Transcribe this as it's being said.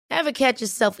Ever catch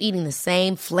yourself eating the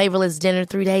same flavorless dinner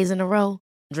 3 days in a row?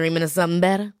 Dreaming of something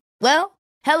better? Well,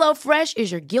 HelloFresh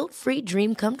is your guilt-free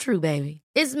dream come true, baby.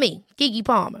 It's me, Keke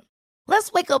Palmer.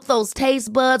 Let's wake up those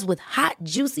taste buds with hot,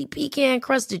 juicy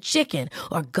pecan-crusted chicken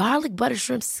or garlic butter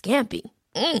shrimp scampi.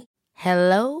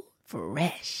 Hello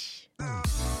Fresh.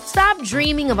 Stop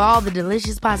dreaming of all the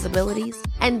delicious possibilities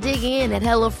and dig in at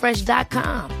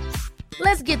HelloFresh.com.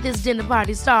 Let's get this dinner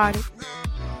party started.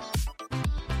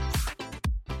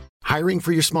 Hiring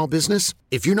for your small business?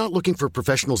 If you're not looking for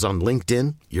professionals on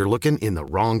LinkedIn, you're looking in the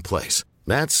wrong place.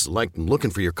 That's like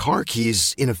looking for your car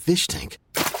keys in a fish tank.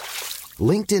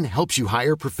 LinkedIn helps you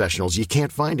hire professionals you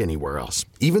can't find anywhere else,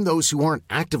 even those who aren't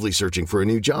actively searching for a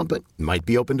new job but might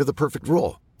be open to the perfect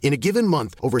role. In a given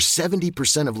month, over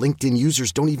 70% of LinkedIn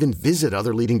users don't even visit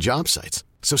other leading job sites.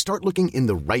 So start looking in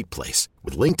the right place.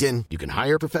 With LinkedIn, you can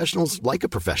hire professionals like a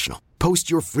professional.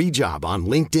 Post your free job on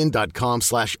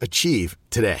linkedin.com/achieve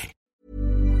today.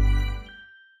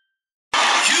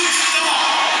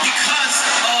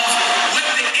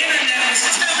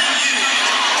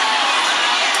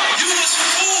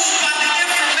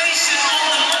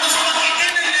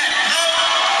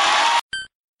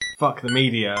 Fuck the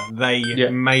media. They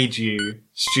made you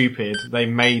stupid. They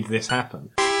made this happen.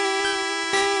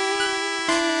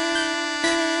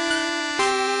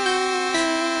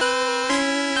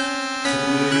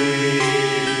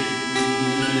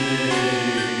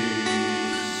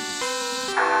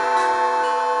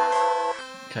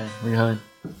 Okay, we're going.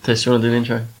 Tess, you want to do the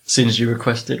intro? As soon as you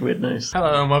requested Weird News.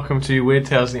 Hello and welcome to Weird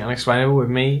Tales and the Unexplainable with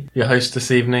me, your host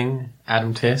this evening,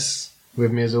 Adam Tiss.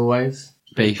 With me as always,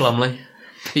 Beef Plumley.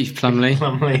 Beef Plumley.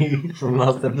 Plumley from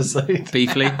last episode.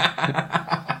 Beefly.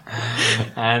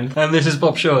 and this is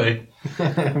Bob Shoy.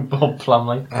 Bob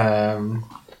Plumley.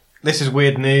 This is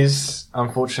Weird News,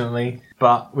 unfortunately,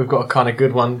 but we've got a kind of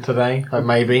good one today, like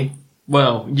maybe.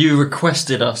 Well, you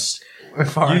requested us.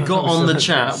 You got on the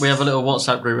chat. We have a little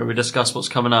WhatsApp group where we discuss what's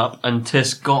coming up, and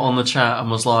Tis got on the chat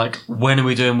and was like, when are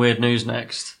we doing Weird News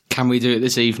next? Can we do it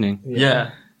this evening?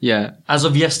 Yeah. Yeah. As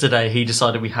of yesterday, he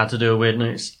decided we had to do a Weird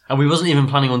News. And we wasn't even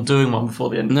planning on doing one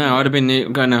before the end. No, I'd have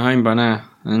been going home by now.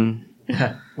 And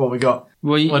yeah. What we got?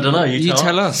 Well, I don't know. You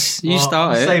tell us. You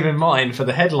start I'm it. saving mine for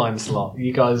the headline slot.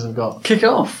 You guys have got. Kick it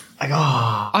off. Like,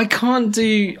 I can't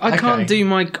do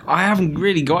my... I haven't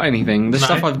really got anything. The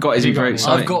stuff I've got isn't very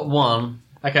exciting. I've got one.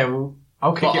 Okay, well,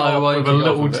 I'll kick it off with a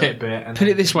little tidbit. And put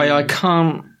it this way, I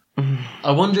can't... I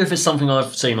wonder if it's something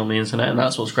I've seen on the internet and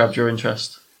that's what's grabbed your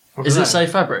interest. Is it Safe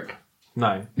Fabric?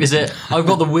 No. Is it? I've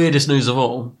got the weirdest news of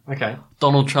all. Okay.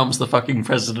 Donald Trump's the fucking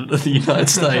president of the United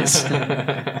States.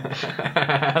 That's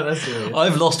weird.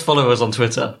 I've lost followers on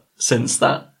Twitter since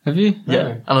that. Have you? Yeah.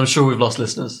 No. And I'm sure we've lost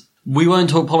listeners. We won't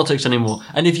talk politics anymore.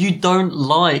 And if you don't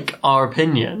like our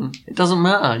opinion, it doesn't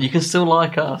matter. You can still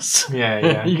like us.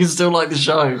 Yeah. You can still like the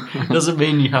show. It doesn't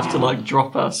mean you have to,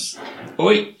 drop us.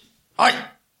 Oi! Oi!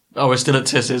 Oh, we're still at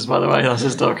Tiss's, by the way. That's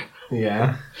his dog.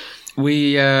 Yeah.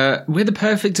 We're the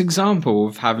perfect example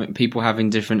of having people having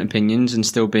different opinions and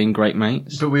still being great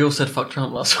mates. But we all said fuck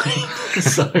Trump last week.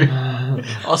 So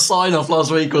our sign off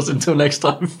last week was until next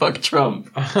time, fuck Trump.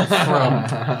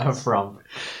 From.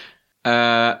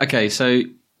 Okay, so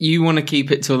you want to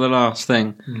keep it till the last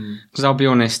thing. Because I'll be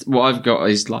honest, what I've got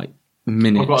is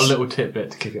minutes. I've got a little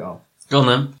tidbit to kick it off. Go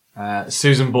on then.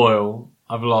 Susan Boyle,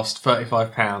 I've lost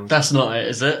 35 pounds. That's not it,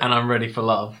 is it? And I'm ready for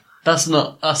love. That's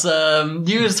not. That's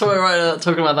you was talking about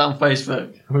that on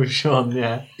Facebook. With Sean,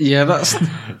 yeah. Yeah, that's...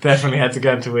 Definitely had to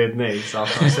go into Weird News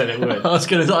after I said it would. I was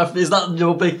going to. Is that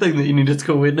your big thing that you needed to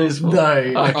call Weird News for? No.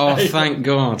 Okay. Oh, thank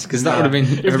God, because that would have been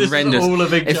horrendous.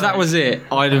 If that was it,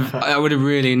 that would have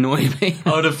really annoyed me.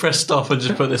 I would have pressed stop and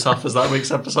just put this up as that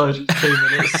week's episode. 2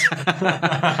 minutes.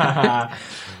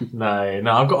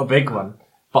 No, I've got a big one,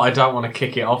 but I don't want to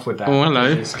kick it off with that. Oh,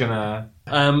 hello. It's gonna.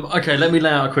 Okay, let me lay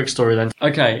out a quick story then.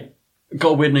 Okay, got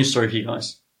a weird news story for you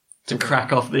guys to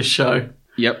crack off this show.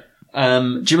 Yep.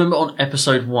 Do you remember on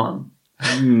episode 1?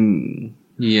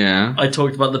 Yeah. I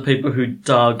talked about the people who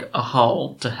dug a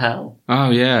hole to hell. Oh,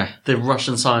 yeah. The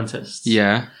Russian scientists.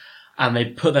 Yeah. And they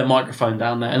put their microphone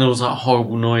down there and there was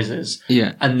horrible noises.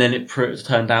 Yeah. And then it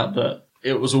turned out that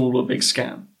it was all a big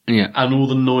scam. Yeah. And all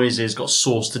the noises got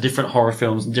sourced to different horror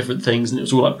films and different things and it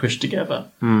was all pushed together.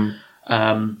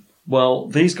 Well,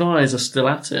 these guys are still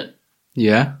at it.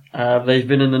 Yeah. They've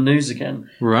been in the news again.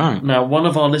 Right. Now, one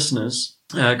of our listeners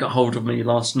got hold of me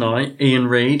last night, Ian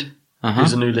Reed,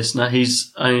 who's a new listener.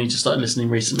 He's only just started listening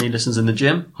recently, listens in the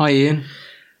gym. Hi,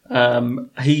 Ian.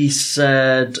 He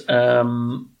said,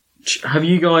 have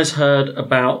you guys heard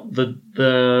about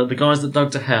the guys that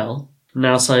dug to hell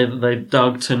now say that they've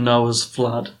dug to Noah's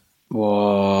flood?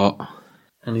 What?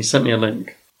 and he sent me a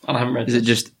link. And I haven't read it. Is it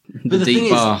just But the thing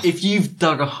deep bath? is, if you've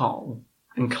dug a hole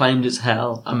and claimed it's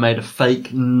hell and made a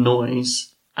fake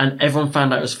noise and everyone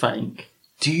found out it was fake,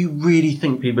 do you really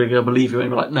think people are going to believe you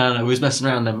and be like, no, we was messing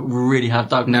around then, but we really have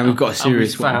dug No, one we've got a and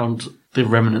serious we found the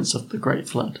remnants of the Great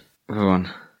Flood? Go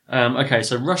on. Okay,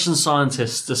 so Russian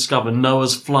scientists discover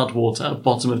Noah's floodwater at the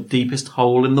bottom of deepest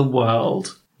hole in the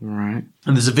world. Right.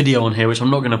 And there's a video on here, which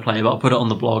I'm not going to play, but I'll put it on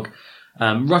the blog.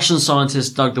 Russian scientists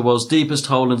dug the world's deepest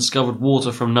hole and discovered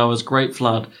water from Noah's Great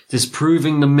Flood,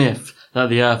 disproving the myth that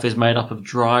the Earth is made up of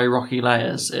dry, rocky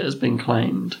layers, it has been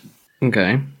claimed.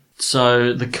 Okay.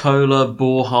 So the Kola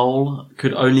borehole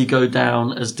could only go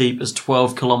down as deep as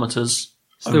 12 kilometres.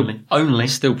 Only.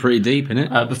 Still pretty deep, isn't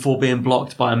it? Before being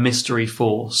blocked by a mystery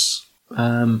force.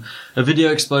 A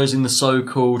video exposing the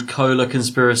so-called Kola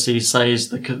conspiracy says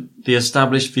the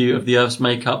established view of the Earth's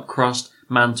makeup, crust,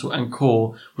 mantle and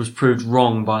core was proved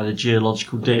wrong by the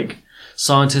geological dig.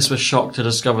 Scientists were shocked to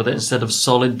discover that instead of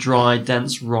solid, dry,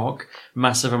 dense rock,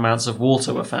 massive amounts of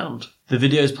water were found. The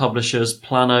video's publishers,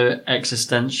 Plano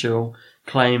Existential,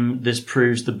 claim this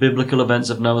proves the biblical events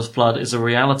of Noah's flood is a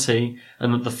reality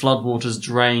and that the floodwaters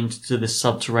drained to this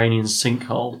subterranean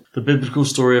sinkhole. The biblical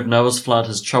story of Noah's flood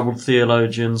has troubled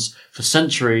theologians for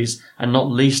centuries, and not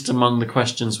least among the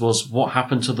questions was what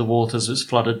happened to the waters which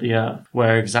flooded the earth?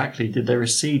 Where exactly did they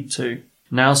recede to?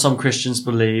 Now some Christians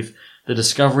believe the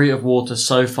discovery of water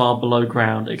so far below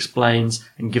ground explains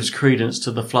and gives credence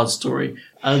to the flood story,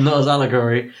 and not as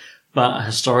allegory, but a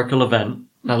historical event.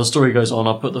 Now, the story goes on.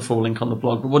 I'll put the full link on the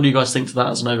blog. But what do you guys think to that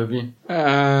as an overview?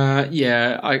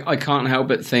 Yeah, I can't help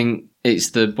but think it's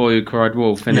the boy who cried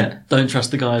wolf, innit? Yeah. Don't trust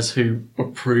the guys who were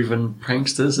proven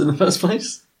pranksters in the first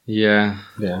place. Yeah.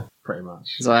 Yeah, pretty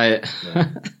much. It's like...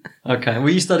 Okay, well,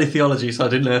 you study theology, so I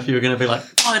didn't know if you were going to be like,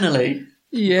 finally!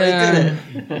 Yeah. They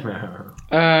did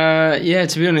it! Yeah,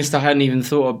 to be honest, I hadn't even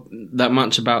thought that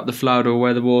much about the flood or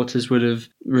where the waters would have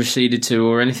receded to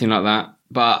or anything like that.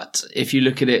 But if you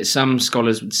look at it, some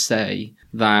scholars would say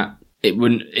that it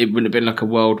wouldn't have been like a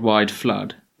worldwide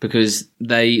flood because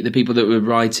the people that were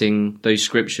writing those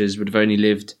scriptures would have only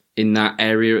lived in that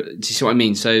area. Do you see what I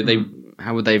mean? So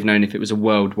how would they have known if it was a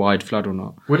worldwide flood or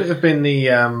not? Would it have been the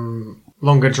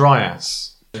Longa Dryas?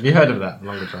 Have you heard of that,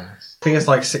 Longa Dryas? I think it's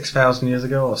like 6,000 years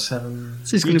ago or 7...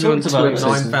 So it's going to be on about Twitter.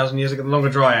 9,000 years ago. The Longa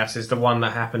Dryas is the one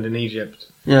that happened in Egypt.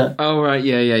 Yeah. Oh, right,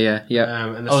 yeah.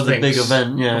 And the Sphinx, the big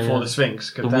event, before the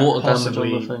Sphinx. Could the that water damage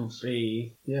possibly on the things.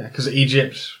 be... Yeah, because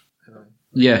Egypt...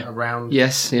 Yeah. Around...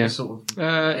 Yes, yeah. Sort of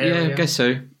yeah, I guess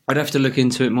so. I'd have to look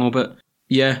into it more, but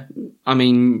yeah, I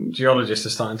mean... Geologists are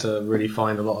starting to really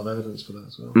find a lot of evidence for that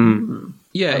as well.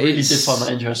 Yeah, I really did find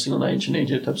that interesting on the Ancient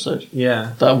Egypt episode.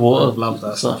 Yeah. That water I love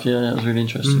that stuff. Yeah, it was really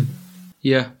interesting.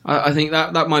 Yeah, I think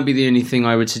that might be the only thing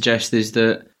I would suggest is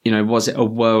that, was it a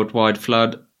worldwide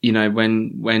flood?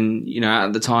 When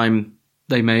at the time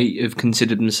they may have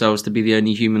considered themselves to be the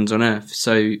only humans on Earth.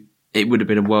 So it would have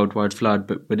been a worldwide flood,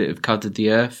 but would it have covered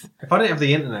the Earth? If I didn't have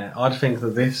the internet, I'd think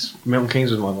that this Milton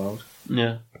Keynes was my world.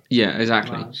 Yeah. Yeah,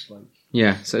 exactly.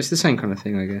 Yeah, so it's the same kind of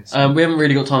thing, I guess. We haven't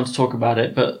really got time to talk about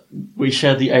it, but we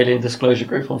shared the Alien Disclosure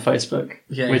group on Facebook,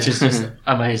 which is just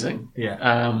amazing.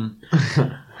 Yeah.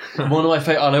 One of my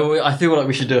favourite... I feel like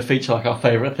we should do a feature like our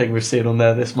favourite thing we've seen on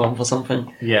there this month or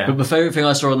something. Yeah. But the favourite thing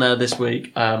I saw on there this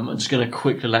week, I'm just going to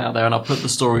quickly lay out there, and I'll put the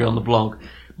story on the blog,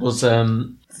 was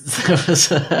there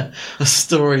was a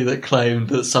story that claimed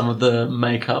that some of the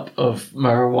makeup of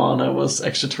marijuana was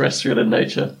extraterrestrial in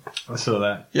nature. I saw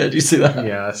that. Yeah, do you see that?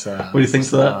 Yeah, I saw that. What do you think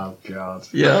to that? Oh, God.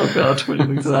 Yeah, oh God, what do you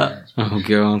think to that? Oh,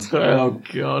 God. Oh,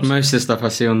 God. Most of the stuff I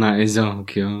see on that is, oh,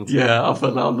 God. Yeah, I'll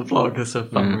put that on the blog. It's a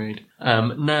fun read.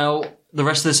 Now, the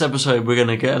rest of this episode, we're going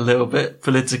to get a little bit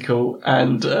political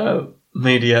and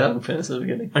media. I'll finish at the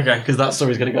beginning. Okay. Because that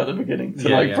story's going to go at the beginning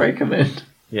to break them in.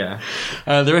 Yeah.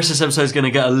 The rest of this episode is going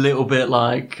to get a little bit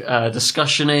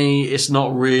discussion-y. It's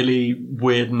not really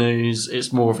weird news.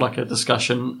 It's more of like a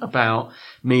discussion about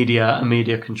media and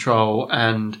media control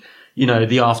and,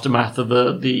 the aftermath of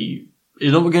the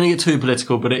we're not going to get too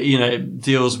political, but it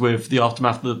deals with the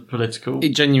aftermath of the political.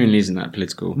 It genuinely isn't that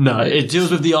political. No, it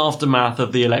deals with the aftermath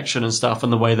of the election and stuff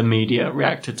and the way the media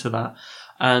reacted to that.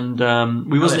 And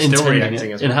we wasn't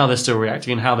intending it in how they're still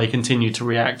reacting and how they continue to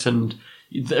react and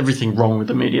everything wrong with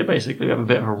the media, basically. We have a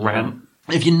bit of a rant.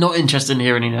 If you're not interested in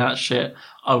hearing any of that shit,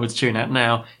 I would tune out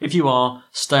now. If you are,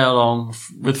 stay along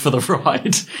for the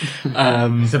ride.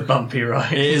 It's a bumpy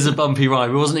ride. It is a bumpy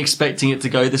ride. We wasn't expecting it to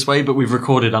go this way, but we've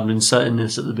recorded. I'm inserting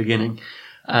this at the beginning.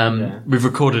 We've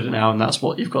recorded it now, and that's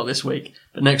what you've got this week.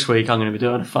 But next week, I'm going to be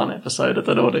doing a fun episode. I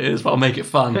don't know what it is, but I'll make it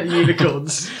fun.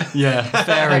 Unicorns. Yeah,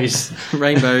 fairies.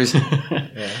 Rainbows.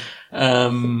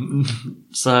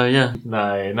 So yeah.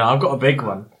 No, I've got a big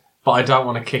one, but I don't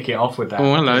want to kick it off with that.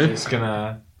 Oh, hello. It's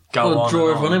gonna go It'll on. draw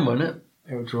and everyone on. in, won't it?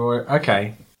 It'll draw it.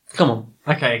 Okay. Come on.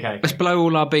 Okay. Let's blow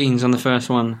all our beans on the first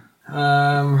one.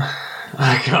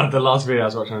 Oh God, the last video I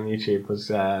was watching on YouTube was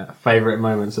favourite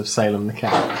moments of Salem the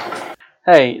Cat.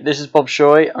 Hey, this is Bob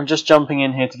Shoy. I'm just jumping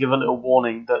in here to give a little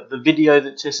warning that the video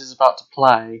that Tiss is about to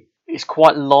play is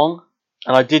quite long,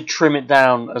 and I did trim it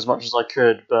down as much as I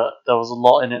could, but there was a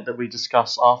lot in it that we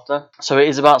discussed after. So it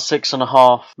is about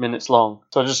 6.5 minutes long.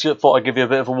 So I just thought I'd give you a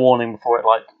bit of a warning before it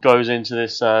goes into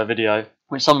this video,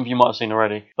 which some of you might have seen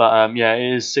already. But yeah,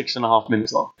 it is 6.5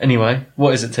 minutes long. Anyway,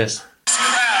 what is it, Tiss?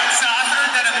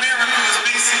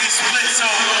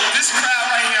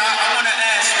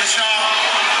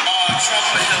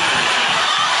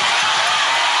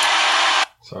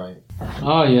 Sorry.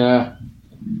 Oh, yeah.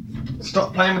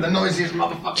 Stop playing with the noisiest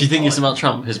motherfucker. Do you think it's about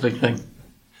Trump, his big thing?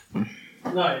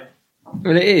 No.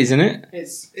 Well, it is, isn't it?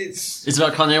 It's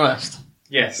about Kanye West?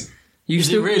 Yes.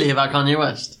 Is it really about Kanye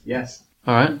West? Yes.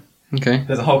 Alright. Okay.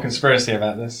 There's a whole conspiracy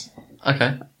about this.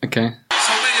 Okay. Okay.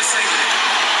 So wait a second.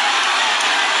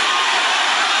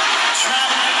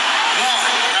 Trump won,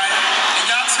 right? And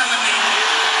y'all telling me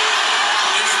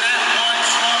there's not one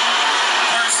Trump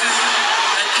person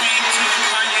that came to the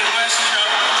Kanye West show?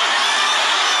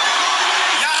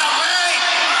 Y'all lying.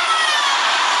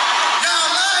 Y'all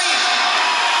lying.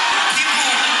 People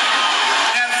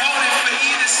that voted for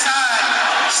either side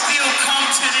still come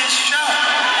to this show.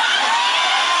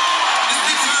 There's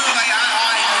people who are like,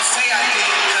 I ain't gonna say I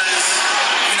did because,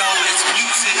 you know, it's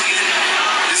music and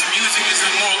this music is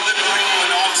more liberal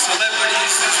and all the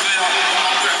celebrities is with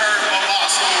her, but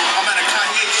also I'm at a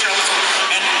Kanye show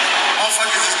and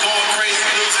motherfuckers is going crazy,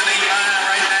 losing their mind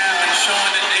right now and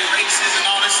showing that they racist and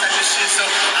all this type of shit. So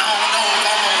I don't know if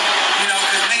I'm gonna, you know,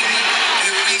 because maybe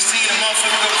if we see the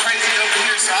motherfucker go crazy over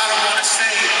here, so I don't want to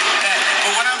say that.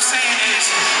 But what I'm saying is,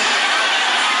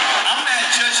 I'm not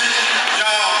judging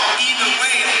y'all either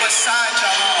way on what side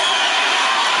y'all on.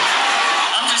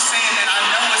 I'm just saying that I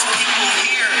know it's people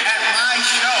here at my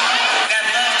show that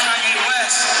love Kanye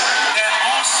West that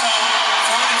also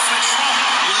voted for Trump.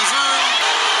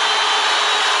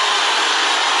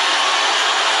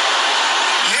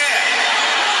 Yeah,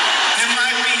 there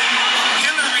might be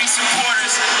Hillary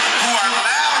supporters who are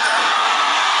louder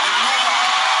and more.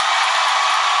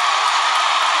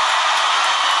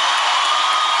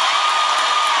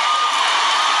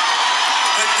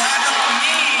 But that don't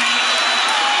mean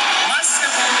my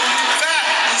simple fact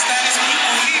is that it's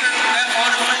people here that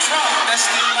voted for Trump that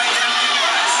still like Kanye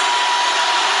West.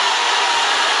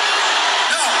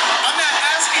 No, I'm not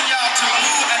asking y'all to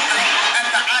boo at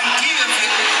the idea of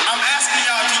it. I'm asking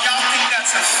y'all, do y'all think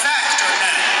that's a fact or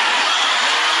not?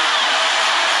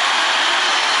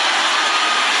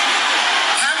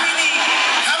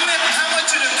 How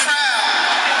much of the crowd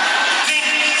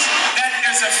thinks that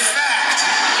there's a fact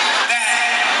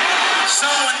that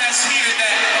someone that's here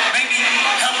that maybe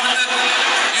help with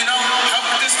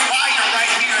this wire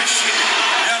right here and shit.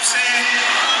 You know what I'm saying?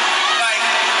 Like,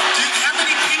 how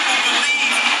many people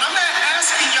believe? I'm not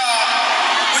asking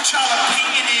y'all what y'all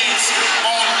opinion is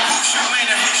on who should win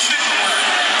and who shouldn't win.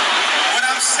 What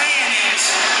I'm saying is,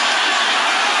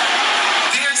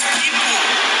 there's people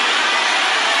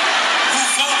who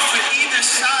vote for either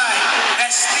side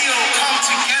that still come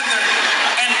together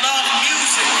and love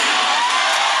music.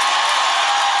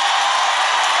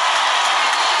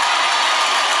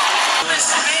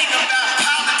 This thing about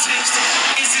politics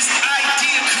is this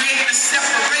idea of creating a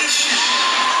separation.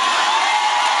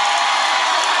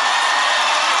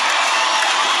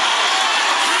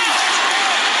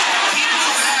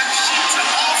 People have shit to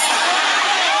offer.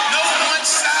 No one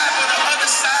side or the other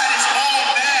side is all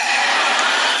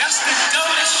bad. That's the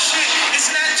dumbest shit. It's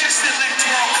not just the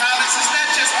electoral college. It's not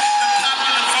just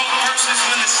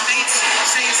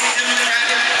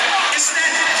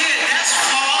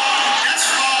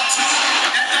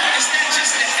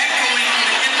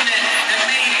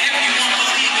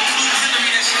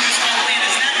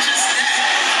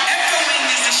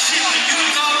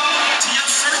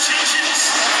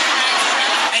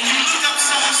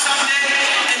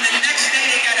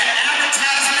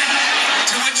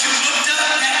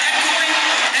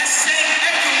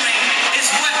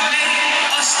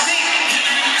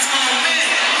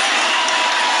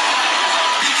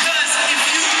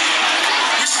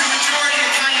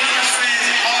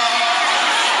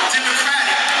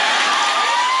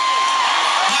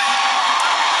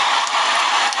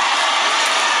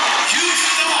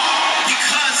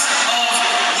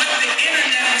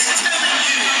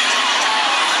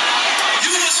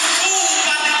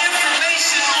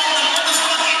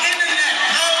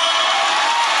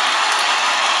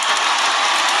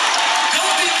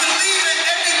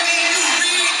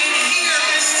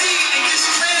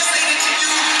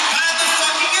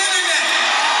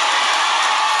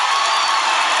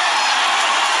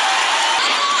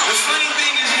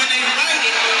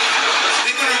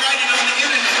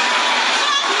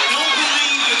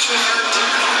special hurt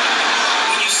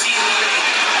when you see it again.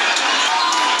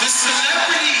 The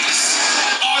celebrities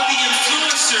are the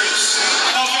influencers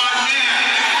of our now.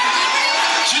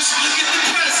 Just look at the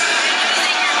president.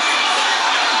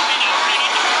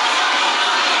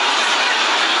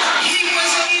 He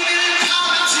wasn't even in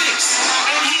politics,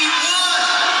 and he won.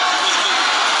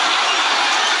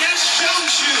 That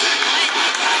shows you.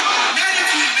 Not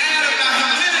if you're mad about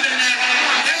him winning or not.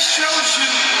 That shows you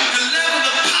the level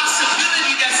of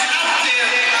possibility that's out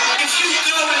there. If you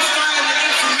go and find the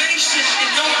information and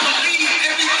don't believe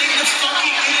everything the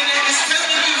fucking internet is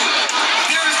telling you,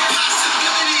 there is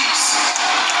possibilities.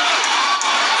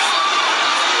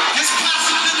 There's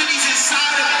possibilities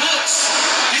inside of books.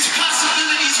 There's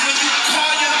possibilities when you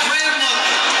call your grandmother.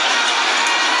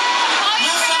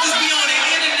 Motherfuckers be on the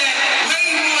internet way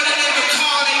more than they would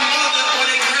call their mother or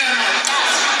their grandmother.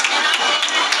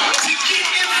 To get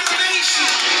information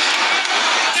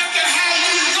that can have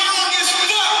you wrong as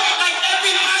fuck, like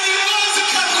everybody was a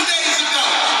couple days ago.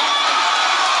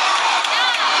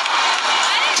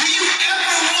 Do you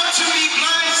ever want to be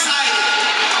blindsided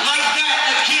like that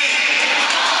again?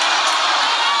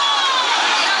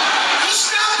 Well,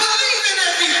 stop believing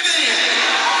everything.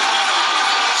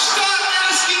 Start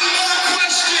asking more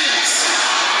questions.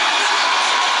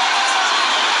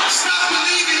 Stop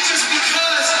believing just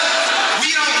because we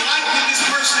don't like what this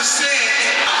person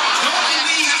said. Don't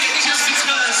believe that just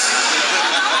because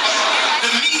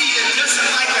the media doesn't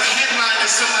like a headline that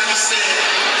somebody said,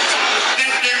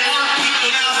 that there are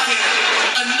people out there,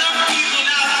 enough people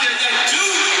out there that do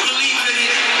believe in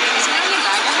it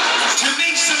to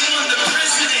make someone the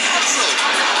president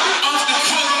of the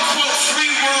quote-unquote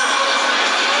free world.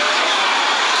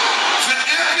 For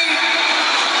everything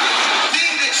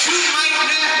that you might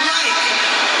not like,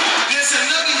 there's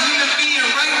another human being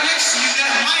right next to you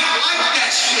that might like that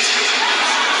shit.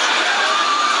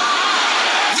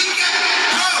 We got,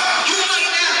 bro, you might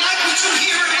not like what you're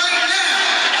hearing right now,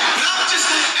 but I'm just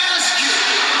gonna ask you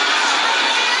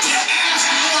to ask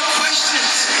more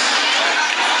questions.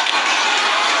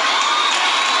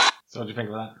 So what do you think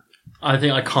of that? I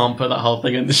think I can't put that whole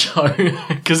thing in the show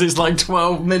because it's like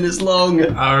 12 minutes long.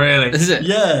 Oh, really? Is it?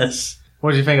 Yes.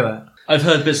 What do you think of that? I've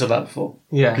heard bits of that before.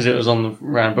 Yeah. Because it was on the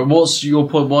round. But what's your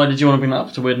point? Why did you want to bring that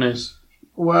up to Weird News?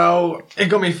 Well, it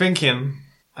got me thinking,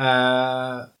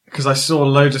 because I saw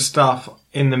loads of stuff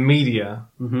in the media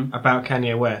about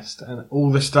Kanye West, and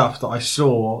all the stuff that I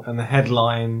saw and the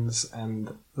headlines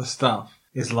and the stuff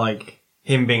is like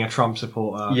him being a Trump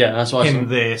supporter. Yeah, that's what I him saw.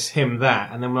 this, him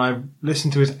that. And then when I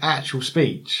listened to his actual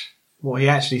speech, what he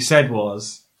actually said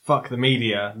was, fuck the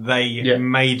media. They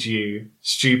made you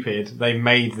stupid. They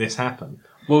made this happen.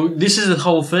 Well, this is the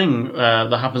whole thing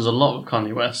that happens a lot with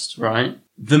Kanye West, right?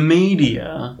 The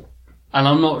media, and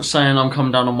I'm not saying I'm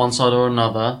coming down on one side or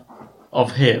another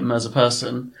of him as a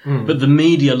person, but the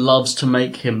media loves to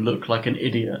make him look like an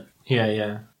idiot. Yeah,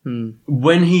 yeah.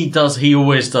 When he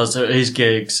always does at his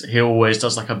gigs, he always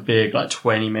does like a big, like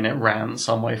 20-minute rant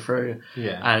some way through.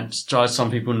 Yeah. And drives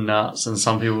some people nuts and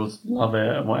some people love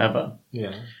it and whatever.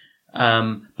 Yeah.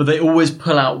 But they always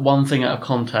pull out one thing out of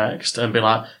context and be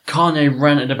like, Kanye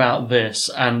ranted about this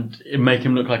and make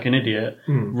him look like an idiot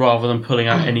rather than pulling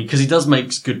out any, because he does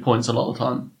make good points a lot of the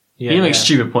time. Yeah, He makes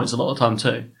stupid points a lot of the time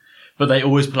too. But they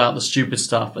always pull out the stupid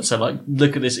stuff and say like,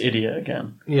 look at this idiot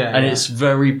again. Yeah. And it's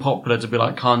very popular to be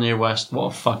like, Kanye West, what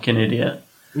a fucking idiot.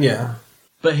 Yeah.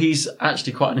 But he's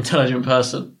actually quite an intelligent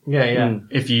person. Yeah, yeah.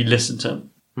 If you listen to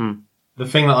him. The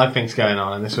thing that I think's going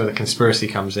on, and this is where the conspiracy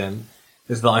comes in,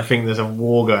 is that I think there's a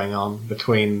war going on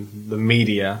between the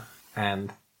media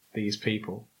and these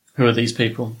people. Who are these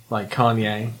people? Like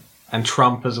Kanye and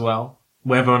Trump as well.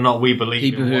 Whether or not we believe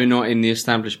People in who what- are not in the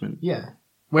establishment. Yeah.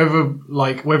 Whether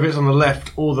it's on the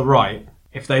left or the right,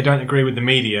 if they don't agree with the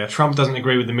media, Trump doesn't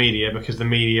agree with the media because the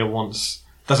media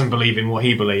doesn't believe in what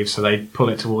he believes, so they pull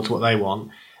it towards what they want.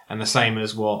 And the same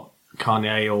as what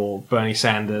Kanye or Bernie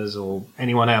Sanders or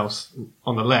anyone else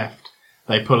on the left,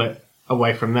 they pull it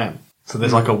away from them. So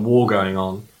there's like a war going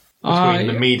on between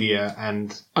the media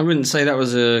and... I wouldn't say that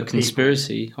was a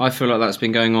conspiracy. I feel like that's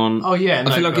been going on. Oh, yeah.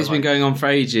 I feel like it's been going on for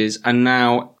ages, and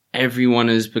now everyone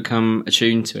has become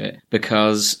attuned to it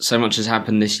because so much has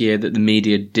happened this year that the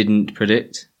media didn't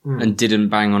predict and didn't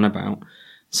bang on about.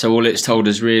 So all it's told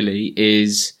us really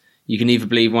is you can either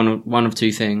believe one of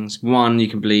two things. One, you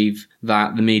can believe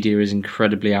that the media is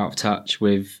incredibly out of touch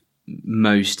with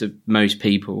most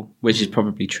people, which is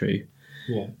probably true.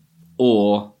 Yeah.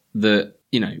 Or that,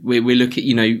 we look at,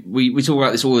 we talk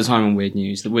about this all the time on Weird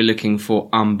News, that we're looking for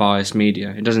unbiased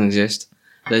media. It doesn't exist.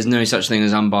 There's no such thing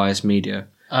as unbiased media.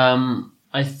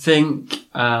 I think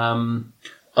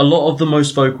a lot of the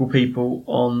most vocal people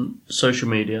on social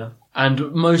media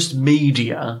and most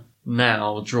media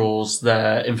now draws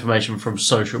their information from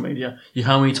social media.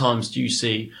 How many times do you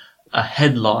see a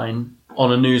headline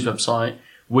on a news website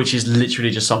which is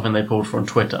literally just something they pulled from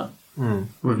Twitter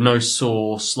with no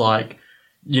source, like,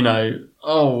 Brad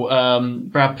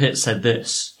Pitt said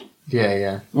this.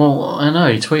 Yeah. Well, I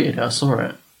know, he tweeted it, I saw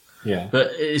it. Yeah.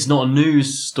 But it's not a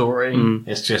news story.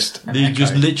 It's just They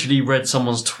just literally read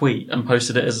someone's tweet and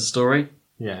posted it as a story.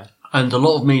 Yeah. And a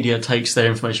lot of media takes their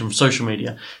information from social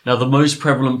media. Now, the most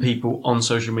prevalent people on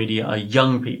social media are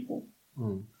young people,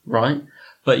 right?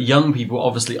 But young people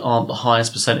obviously aren't the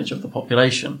highest percentage of the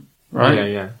population, right?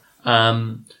 Yeah.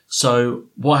 So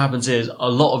what happens is a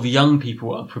lot of young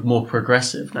people are more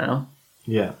progressive now.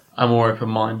 Yeah. Are more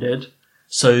open-minded.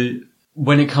 So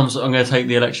when it comes, I'm going to take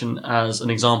the election as an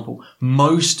example.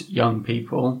 Most young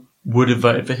people would have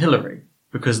voted for Hillary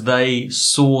because they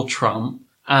saw Trump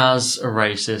as a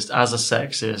racist, as a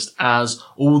sexist, as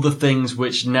all the things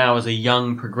which now as a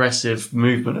young progressive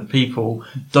movement of people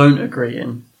don't agree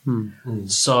in.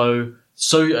 So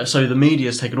the media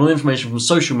has taken all the information from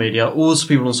social media. All the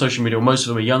people on social media, most of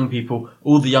them are young people.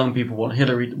 All the young people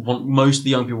most of the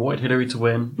young people wanted Hillary to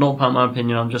win. Not about my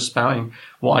opinion, I'm just spouting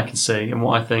what I can see and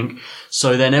what I think.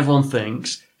 So then everyone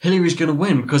thinks Hillary's going to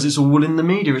win because it's all in the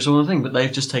media, it's all the thing. But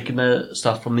they've just taken their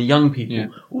stuff from the young people. Yeah.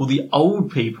 All the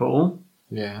old people,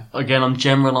 again, I'm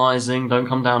generalising, don't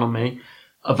come down on me,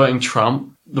 are voting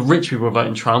Trump. The rich people are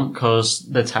voting Trump because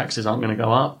their taxes aren't going to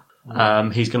go up.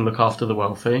 He's going to look after the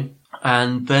wealthy.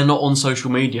 And they're not on social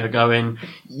media going,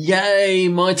 yay,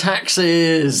 my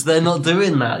taxes. They're not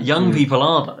doing that. Young people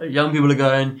are, though. Young people are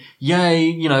going,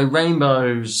 yay,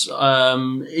 rainbows,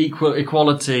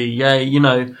 equality, yay,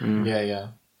 Yeah.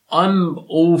 I'm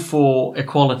all for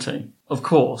equality, of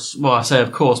course. Well, I say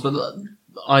of course, but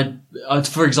I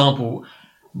for example,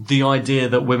 the idea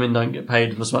that women don't get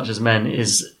paid as much as men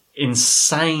is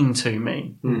insane to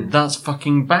me. That's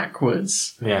fucking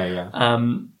backwards. Yeah.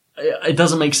 It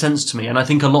doesn't make sense to me, and I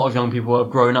think a lot of young people have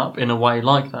grown up in a way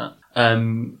like that.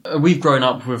 We've grown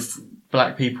up with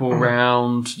black people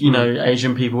around,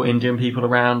 Asian people, Indian people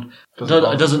around. It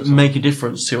doesn't make a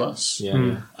difference to us.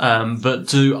 But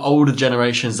to older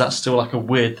generations, that's still like a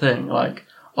weird thing. Like,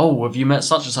 oh, have you met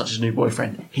such and such's new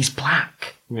boyfriend? He's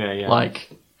black. Yeah. Like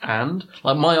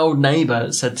my old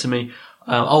neighbour said to me,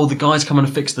 oh, the guy's coming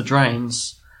to fix the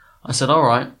drains. I said, all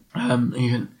right.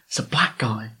 It's a black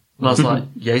guy. And I was like,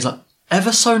 yeah. He's like,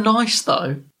 ever so nice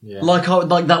though. Yeah. Like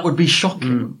that would be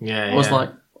shocking. I was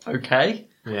like, okay.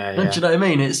 Yeah. Do you know what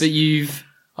I mean?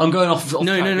 I'm going off.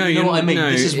 No. You know what I mean? No,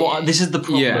 this is the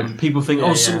problem. Yeah. People think,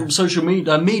 social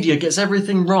media gets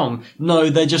everything wrong.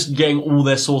 No, they're just getting all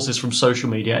their sources from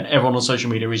social media, and everyone on social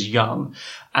media is young,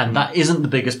 and that isn't the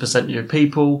biggest percentage of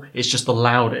people. It's just the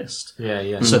loudest.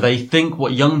 Yeah. So they think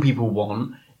what young people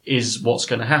want is what's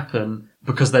going to happen.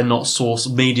 Because they're not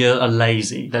media are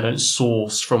lazy. They don't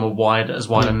source from as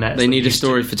wide a net. They need a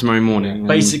story for tomorrow morning.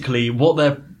 Basically, what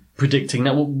they're predicting,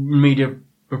 what media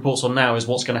reports on now is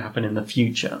what's going to happen in the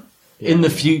future. In the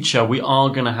future, we are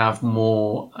going to have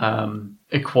more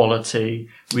equality.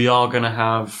 We are going to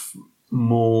have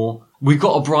more. We've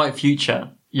got a bright future,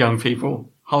 young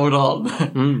people. Hold on.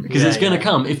 Because it's going to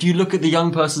come. If you look at the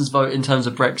young person's vote in terms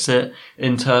of Brexit,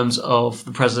 in terms of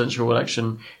the presidential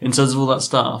election, in terms of all that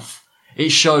stuff, it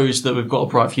shows that we've got a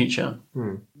bright future.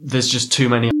 There's just too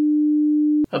many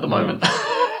at the moment.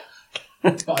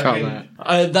 My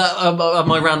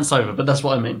rant's over, but that's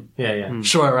what I mean. Yeah.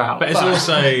 Sure, out. But it's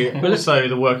also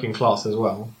the working class as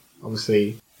well.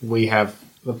 Obviously, we have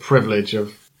the privilege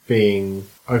of being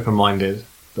open-minded,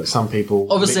 but some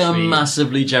people obviously I'm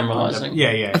massively generalising.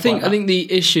 I think the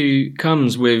issue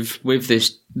comes with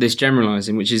this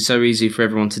generalising, which is so easy for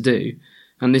everyone to do,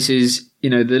 and this is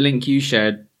the link you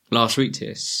shared last week,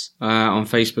 Tis, on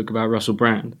Facebook about Russell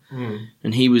Brand,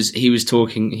 and he was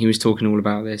talking all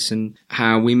about this and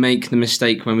how we make the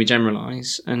mistake when we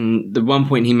generalise. And the one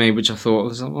point he made, which I thought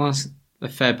was that's a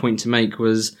fair point to make,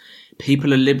 was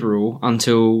people are liberal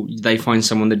until they find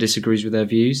someone that disagrees with their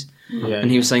views.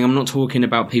 And he was saying, I'm not talking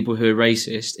about people who are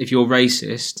racist. If you're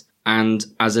racist, and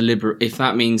as a liberal, if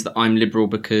that means that I'm liberal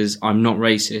because I'm not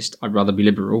racist, I'd rather be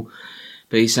liberal.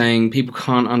 But he's saying people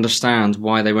can't understand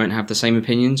why they won't have the same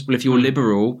opinions. Well, if you're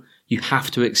liberal, you have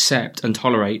to accept and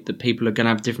tolerate that people are going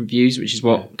to have different views, which is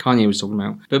what Kanye was talking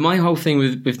about. But my whole thing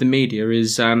with the media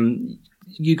is,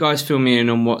 you guys fill me in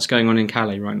on what's going on in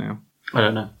Calais right now. I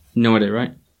don't know. No idea,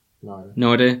 right?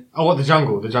 No idea. Oh, what, the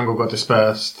jungle? The jungle got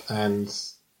dispersed, and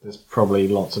there's probably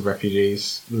lots of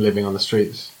refugees living on the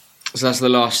streets. So that's the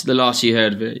last you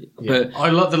heard of it. Yeah.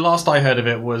 But the last I heard of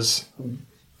it was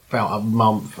about a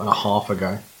month and a half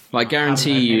ago. I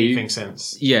guarantee Haven't heard you. anything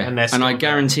since. Yeah, and, they're and I still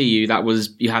guarantee you that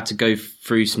was you had to go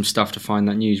through some stuff to find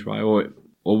that news, right? Or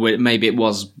maybe it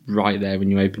was right there when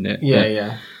you opened it. there.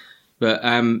 Yeah. But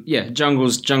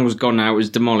Jungle's gone now. It was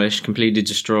demolished, completely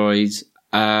destroyed.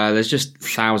 There's just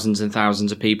thousands and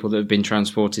thousands of people that have been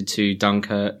transported to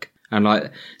Dunkirk, and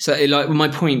my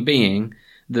point being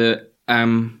that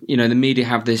the media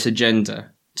have this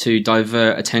agenda to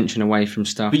divert attention away from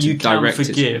stuff. But you can direct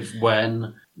forgive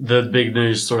when the big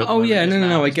news story. Oh yeah,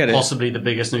 no, I get it. Possibly the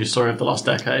biggest news story of the last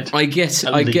decade. I get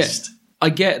that.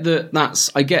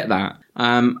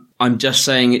 I'm just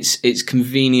saying it's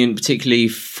convenient, particularly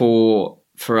for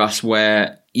us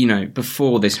where,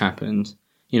 before this happened,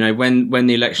 when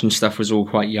the election stuff was all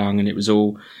quite young and it was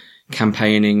all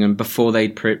campaigning and before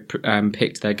they'd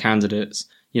picked their candidates,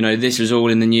 this was all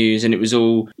in the news and it was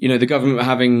all, the government were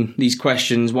having these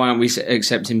questions. Why aren't we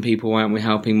accepting people? Why aren't we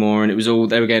helping more? And it was all,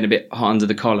 they were getting a bit hot under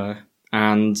the collar.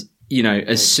 And,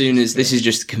 as soon as this is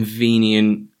just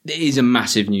convenient, it is a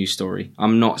massive news story.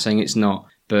 I'm not saying it's not.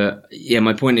 But yeah,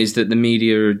 my point is that the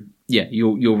media,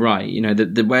 you're right.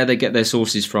 The where they get their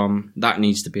sources from, that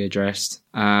needs to be addressed.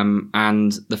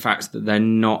 And the fact that they're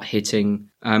not hitting,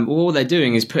 all they're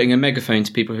doing is putting a megaphone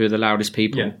to people who are the loudest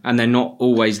people, and they're not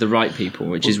always the right people,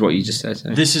 which is what you just said.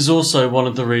 So. This is also one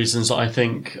of the reasons that I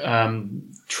think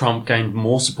Trump gained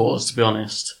more supporters. To be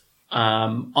honest,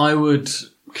 I would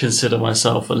consider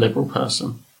myself a liberal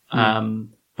person,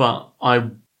 but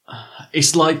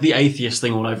it's like the atheist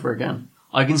thing all over again.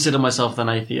 I consider myself an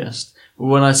atheist, but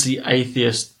when I see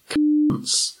atheist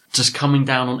just coming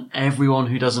down on everyone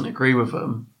who doesn't agree with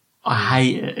them, I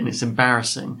hate it and it's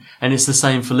embarrassing. And it's the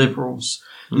same for liberals.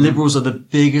 Liberals are the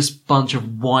biggest bunch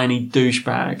of whiny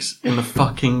douchebags in the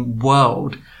fucking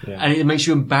world. Yeah. And it makes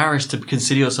you embarrassed to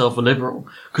consider yourself a liberal.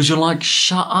 Because you're like,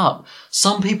 shut up.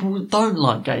 Some people don't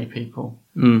like gay people.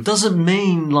 Doesn't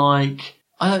mean I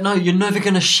don't know, you're never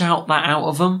going to shout that out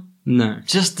of them. No.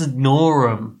 Just ignore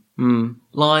them.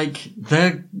 That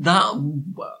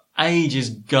age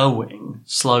is going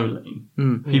slowly.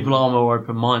 People are more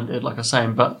open-minded, like I was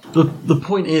saying. But the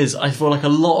point is, I feel like a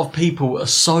lot of people are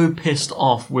so pissed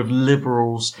off with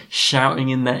liberals shouting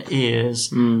in their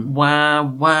ears, wow,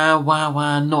 wow, wow,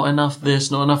 wow, not enough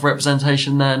this, not enough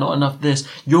representation there, not enough this.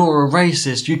 You're a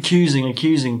racist. You're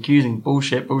accusing,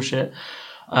 bullshit. But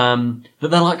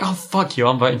they're like, oh, fuck you,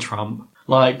 I'm voting Trump.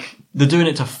 They're doing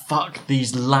it to fuck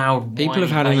these loud people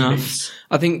have had babies. Enough.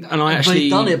 I think, and they've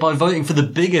done it by voting for the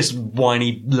biggest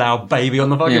whiny loud baby on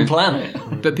the fucking planet.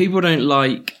 But people don't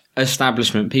like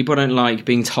establishment. People don't like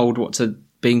being told what to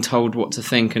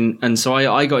think. And so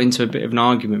I got into a bit of an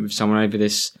argument with someone over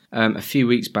this a few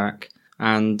weeks back,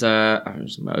 and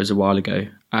it was a while ago.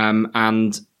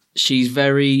 And she's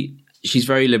very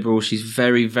liberal. She's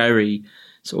very, very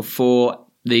sort of for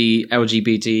the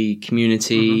LGBT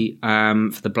community,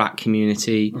 for the black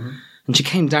community. And she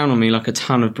came down on me like a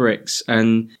ton of bricks.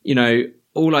 And,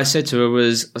 all I said to her I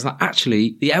was like,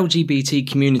 actually, the LGBT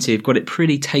community have got it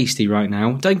pretty tasty right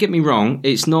now. Don't get me wrong.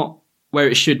 It's not where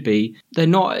it should be. They're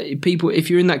not people. If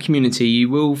you're in that community, you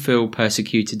will feel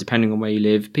persecuted depending on where you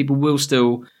live. People will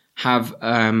still have,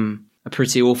 a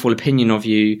pretty awful opinion of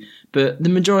you, but the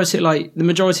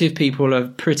majority of people are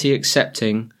pretty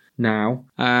accepting now.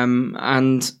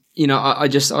 And I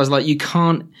was like, you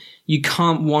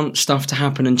can't want stuff to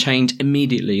happen and change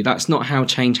immediately. That's not how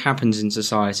change happens in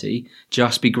society.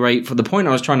 Just be grateful. The point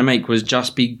I was trying to make was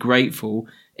just be grateful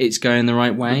it's going the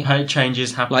right way. The change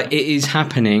is happening. It is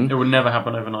happening. It would never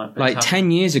happen overnight.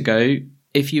 10 years ago,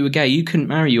 if you were gay, you couldn't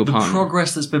marry your partner. The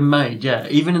progress that's been made,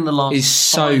 even in the last is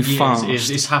so fast.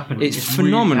 Is happening. It's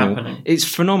phenomenal. Really happening. It's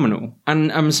phenomenal.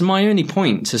 And so my only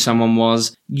point to someone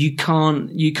was, you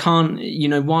can't,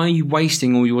 why are you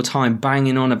wasting all your time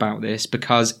banging on about this?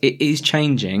 Because it is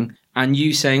changing. And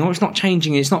you saying, it's not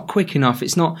changing, it's not quick enough,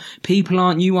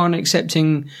 you aren't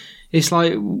accepting. It's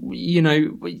like,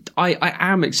 I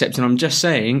am accepting. I'm just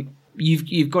saying,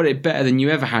 you've got it better than you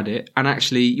ever had it, and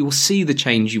actually you'll see the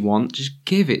change you want. Just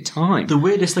give it time. The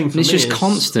weirdest thing for me is it's just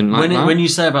constant. When you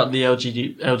say about the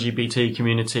LGBT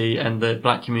community and the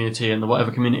black community and the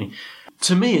whatever community,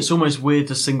 to me it's almost weird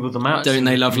to single them out. Don't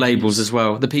they love labels as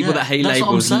well? The people that hate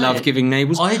labels love giving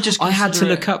labels. I had to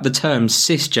look up the term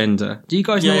cisgender. Do you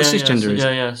guys know what cisgender is?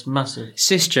 Yeah, it's massive.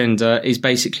 Cisgender is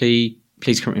basically,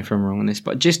 please correct me if I'm wrong on this,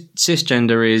 but just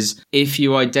cisgender is if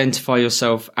you identify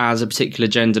yourself as a particular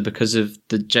gender because of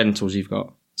the genitals you've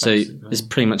got. So that's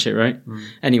pretty much it, right?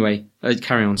 Anyway,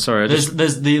 carry on. Sorry.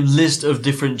 There's the list of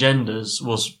different genders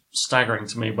was staggering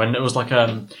to me when it was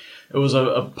it was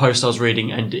a post I was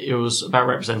reading and it was about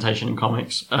representation in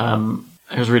comics.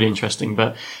 It was really interesting,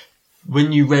 but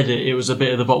when you read it, it was a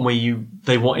bit at the bottom where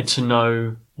they wanted to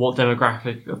know what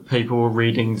demographic of people were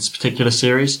reading this particular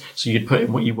series, so you'd put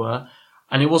in what you were.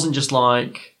 And it wasn't just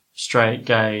like straight,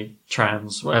 gay,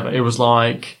 trans, whatever. It was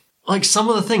like some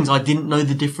of the things I didn't know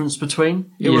the difference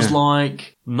between. It was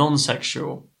like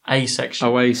non-sexual,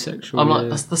 asexual. Oh, asexual. I'm like,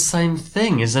 that's the same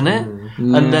thing, isn't it?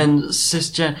 And then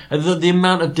cisgender, the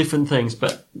amount of different things,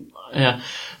 but yeah.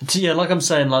 Like I'm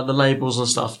saying, like the labels and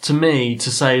stuff, to me,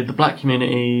 to say the black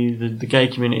community, the gay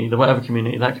community, the whatever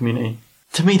community, that community,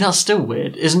 to me that's still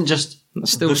weird. Isn't just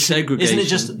still segregation. Isn't it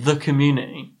just the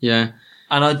community? Yeah.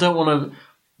 And I don't want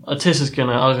to, Tiss is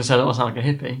gonna, I was gonna say I don't want to sound like a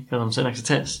hippie, because I'm sitting next to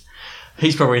Tiss.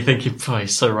 He's probably thinking,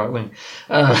 he's so right wing.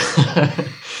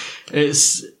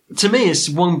 To me, it's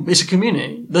a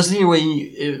community. That's the only way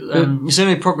it's the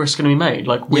only progress going to be made.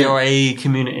 Like, we are a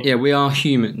community. Yeah, we are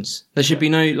humans. There should be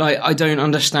no, I don't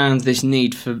understand this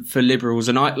need for liberals.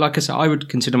 And like I said, I would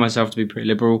consider myself to be pretty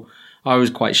liberal. I was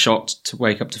quite shocked to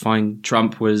wake up to find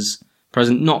Trump was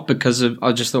president, not because of,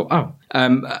 I just thought,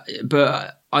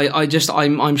 but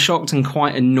I'm shocked and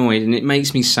quite annoyed, and it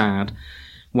makes me sad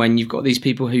when you've got these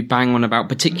people who bang on about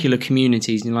particular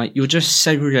communities, and you're just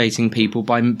segregating people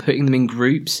by putting them in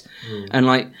groups. And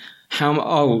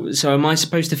so am I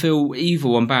supposed to feel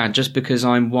evil and bad just because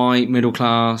I'm white, middle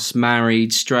class,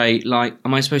 married, straight?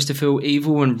 Am I supposed to feel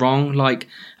evil and wrong?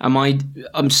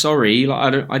 I'm sorry,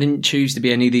 I didn't choose to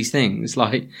be any of these things.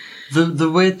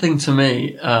 The weird thing to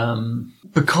me,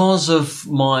 because of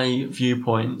my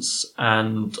viewpoints,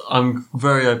 and I'm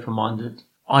very open-minded,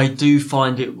 I do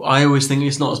find it, I always think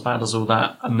it's not as bad as all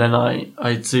that. And then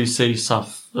I do see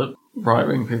stuff that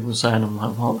right-wing people say, and I'm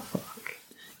like, what the fuck?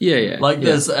 Yeah.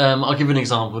 There's, I'll give you an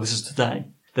example. This is today.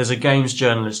 There's a games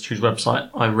journalist whose website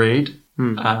I read,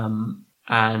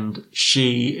 and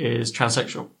she is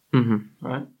transsexual,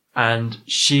 right? And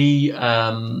she,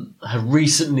 had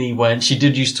recently she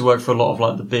did used to work for a lot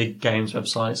of the big games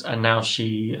websites, and now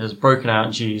she has broken out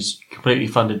and she's completely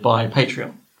funded by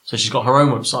Patreon. So she's got her own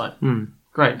website.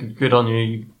 Great, good on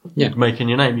you. You're making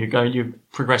your name. You're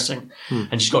progressing.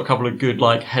 And she's got a couple of good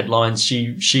headlines.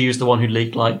 She was the one who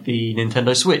leaked the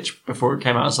Nintendo Switch before it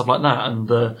came out and stuff like that, and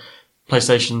the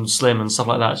PlayStation Slim and stuff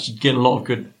like that. She's getting a lot of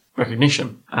good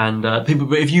recognition. And but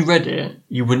if you read it,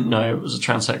 you wouldn't know it was a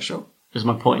transsexual. Is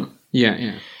my point.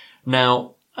 Yeah.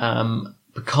 Now,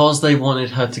 because they wanted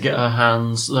her to get her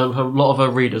hands, a lot of her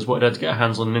readers wanted her to get her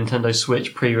hands on Nintendo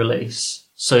Switch pre-release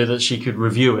so that she could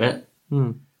review it.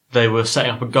 They were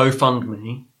setting up a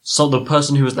GoFundMe. So the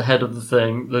person who was the head of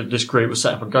this group was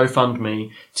setting up a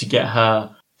GoFundMe to get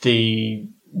her the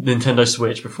Nintendo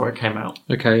Switch before it came out.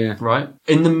 Okay, yeah. Right?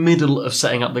 In the middle of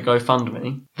setting up the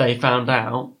GoFundMe, they found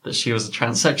out that she was a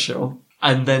transsexual,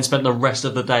 and then spent the rest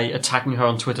of the day attacking her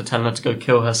on Twitter, telling her to go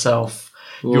kill herself.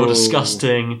 Whoa. You're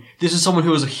disgusting. This is someone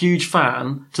who was a huge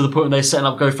fan to the point where they set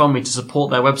up GoFundMe to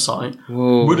support their website.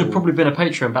 Whoa. Would have probably been a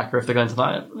Patreon backer if they're going to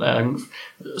that.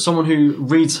 Someone who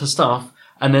reads her stuff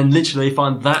and then literally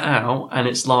find that out, and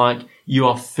it's you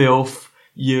are filth,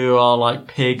 you are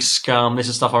pig scum. This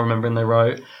is stuff I remember and they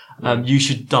wrote. You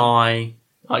should die,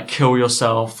 kill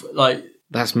yourself.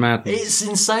 That's madness. It's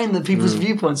insane that people's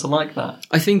viewpoints are like that.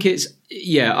 I think it's,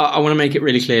 I want to make it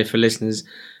really clear for listeners.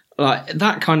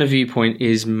 That kind of viewpoint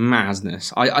is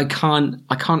madness. I can't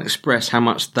express how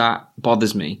much that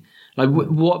bothers me.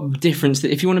 What difference?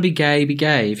 If you want to be gay, be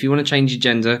gay. If you want to change your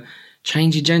gender,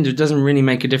 change your gender. It doesn't really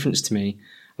make a difference to me.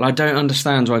 I don't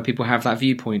understand why people have that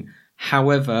viewpoint.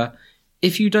 However,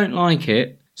 if you don't like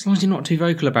it, as long as you're not too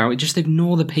vocal about it, just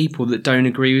ignore the people that don't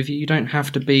agree with you. You don't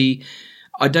have to be...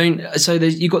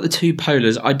 you've got the two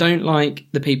polars. I don't like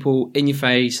the people in your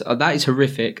face. That is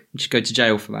horrific. You should go to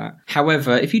jail for that.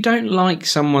 However, if you don't like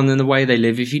someone and the way they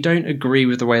live, if you don't agree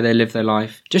with the way they live their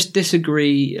life, just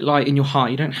disagree in your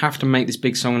heart. You don't have to make this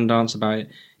big song and dance about it.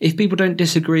 If people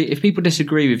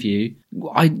disagree with you,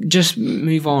 I just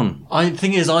move on. The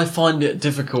thing is, I find it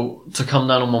difficult to come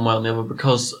down on one way or the other,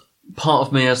 because part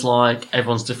of me is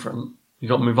everyone's different. You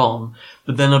got to move on.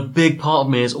 But then a big part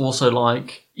of me is also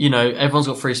everyone's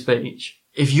got free speech.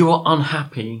 If you are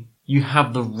unhappy, you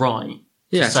have the right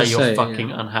to say you're fucking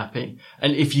unhappy.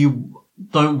 And if you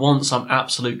don't want some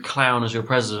absolute clown as your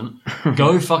president,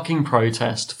 go fucking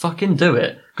protest. Fucking do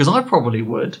it. Because I probably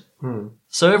would.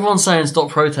 So everyone's saying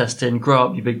stop protesting, grow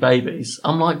up, you big babies.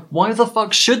 I'm like, why the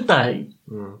fuck should they?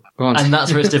 And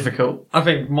that's where it's difficult. I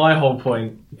think my whole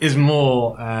point is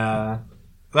more...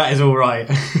 that is all right.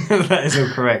 That is all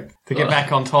correct. To get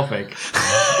back on topic.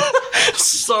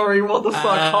 Sorry, what the fuck?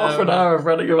 Half an hour of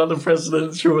running around the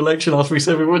presidential election after we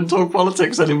said we wouldn't talk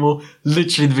politics anymore.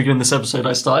 Literally, at the beginning of this episode,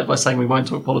 I started by saying we won't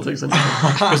talk politics anymore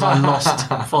because I lost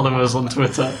followers on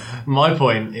Twitter. My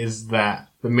point is that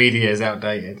the media is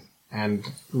outdated and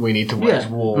we need to wage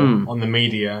war on the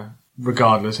media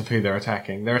regardless of who they're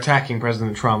attacking. They're attacking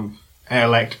President Trump,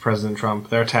 elect President Trump.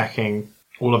 They're attacking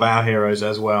all of our heroes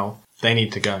as well. They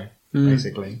need to go,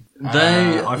 basically.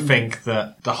 I think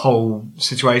that the whole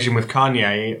situation with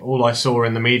Kanye, all I saw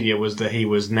in the media was that he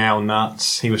was now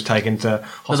nuts. He was taken to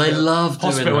hospital. But they love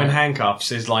doing hospital in that.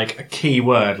 handcuffs is like a key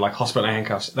word, like hospital in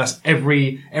handcuffs. That's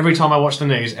every time I watch the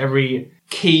news, every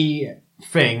key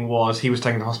thing was he was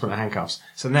taken to hospital in handcuffs.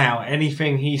 So now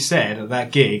anything he said at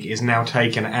that gig is now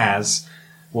taken as,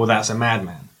 well, that's a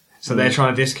madman. So they're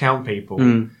trying to discount people.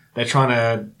 They're trying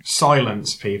to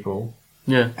silence people.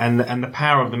 Yeah. And the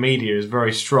power of the media is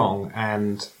very strong.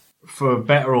 And for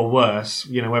better or worse,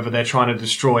 you know, whether they're trying to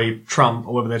destroy Trump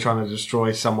or whether they're trying to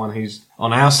destroy someone who's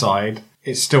on our side,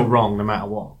 it's still wrong no matter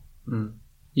what.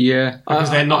 Yeah.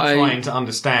 Because they're not trying to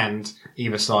understand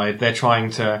either side. They've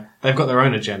got their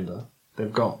own agenda.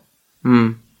 They've got,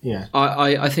 yeah.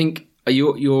 I think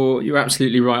you're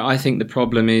absolutely right. I think the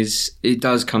problem is it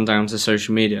does come down to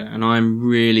social media, and I'm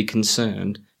really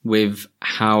concerned with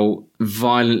how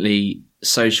violently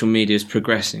social media is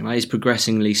progressing. Like, it's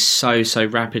progressingly so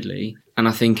rapidly, and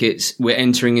I think we're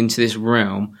entering into this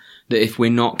realm that if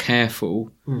we're not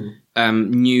careful,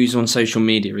 news on social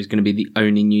media is going to be the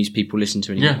only news people listen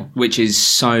to anymore, which is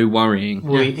so worrying.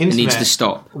 Well, the It needs internet to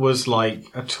stop. was like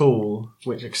a tool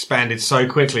which expanded so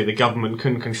quickly the government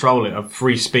couldn't control it, of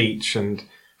free speech and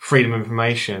freedom of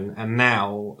information. And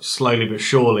now, slowly but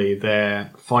surely,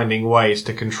 they're finding ways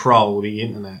to control the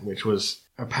internet, which was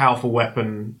a powerful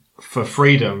weapon for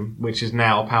freedom, which is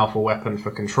now a powerful weapon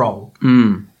for control.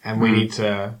 And we need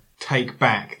to take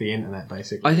back the internet,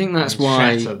 basically. I think that's and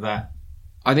why. shatter that.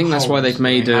 I think that's why they've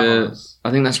made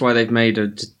a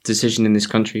decision in this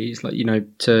country. It's like, you know,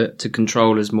 to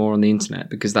control us more on the internet,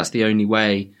 because that's the only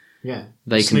way Yeah,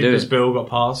 they can do Sleepers it. bill got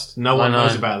passed. No one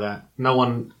knows about that. No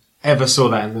one ever saw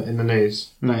that in the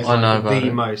news. That is I know like about the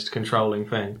it. most controlling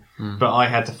thing. But I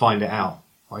had to find it out.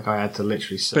 Like, I had to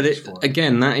literally search for it.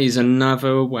 Again, that is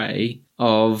another way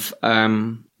of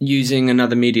using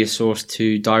another media source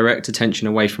to direct attention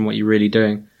away from what you're really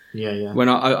doing. Yeah. When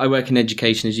I work in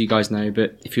education, as you guys know,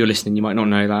 but if you're listening, you might not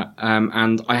know that.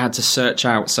 And I had to search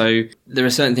out. So there are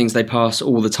certain things they pass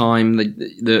all the time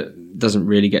that doesn't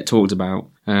really get talked about.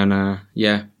 And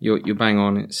you're bang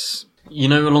on. It's, You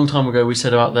know, a long time ago we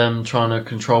said about them trying to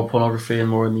control pornography and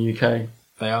more in the UK.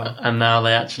 They are. And now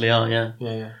they actually are, yeah.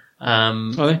 Yeah.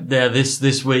 Are they? Yeah,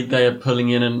 this week they are pulling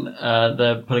in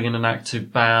an act to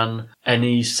ban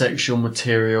any sexual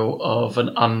material of an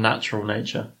unnatural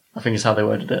nature. I think is how they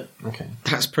worded it. Okay.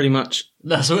 that's pretty much.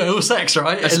 That's all sex,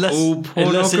 right? That's all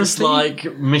unless it's pornography?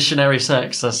 like missionary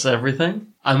sex, that's everything.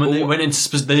 And when they went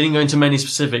into, they didn't go into many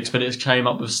specifics, but it came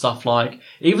up with stuff like,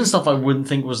 even stuff I wouldn't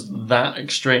think was that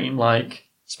extreme, like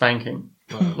spanking,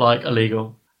 like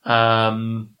illegal.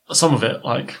 Some of it,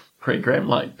 like, pretty grim,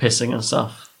 like pissing and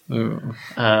stuff.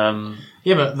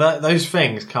 Yeah, but those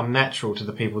things come natural to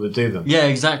the people that do them. Yeah,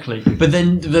 exactly. But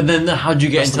then how do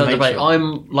you get That's into that the debate? nature.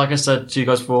 I'm, like I said to you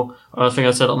guys before, I think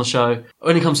I said it on the show,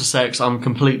 when it comes to sex, I'm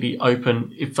completely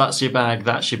open. If that's your bag,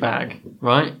 that's your bag,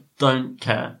 right? Don't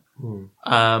care.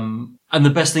 And the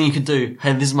best thing you can do,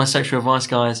 hey, this is my sexual advice,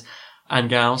 guys and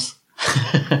gals.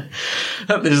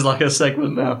 This is like a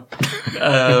segment now.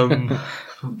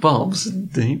 Bob's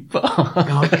deep. Oh,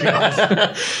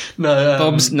 God.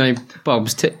 No,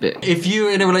 Bob's tidbit. if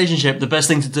you're in a relationship, the best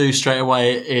thing to do straight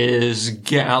away is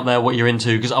get out there what you're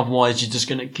into, because otherwise you're just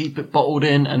going to keep it bottled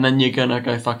in and then you're going to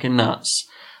go fucking nuts.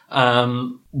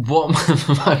 What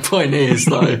my point is,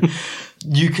 though,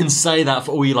 you can say that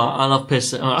for all you like. I love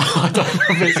pissing. I don't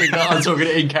love pissing, but I'm talking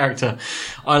in character.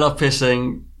 I love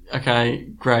pissing. Okay,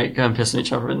 great. Go and piss on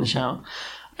each other in the shower.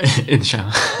 In the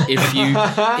shower.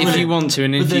 If you want to,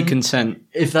 and if you then- consent.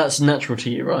 If that's natural to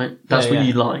you, right? That's Yeah, what yeah.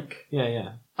 you like.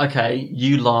 Yeah. Okay,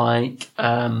 you like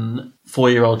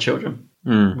 4-year-old children.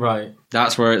 Right.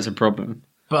 That's where it's a problem.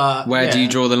 But Where do you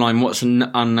draw the line? What's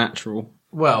unnatural?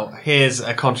 Well, here's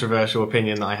a controversial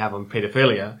opinion that I have on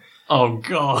paedophilia. Oh,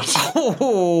 God.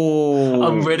 Oh,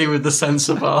 I'm ready with the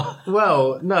censor bar.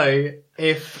 Well, no,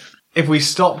 if we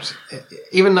stopped,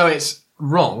 even though it's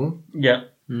wrong, Yeah.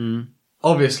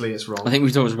 obviously it's wrong. I think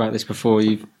we talked about this before.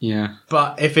 Yeah.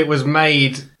 But if it was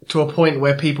made to a point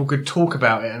where people could talk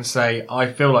about it and say, I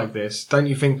feel like this, don't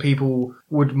you think people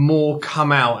would more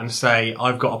come out and say,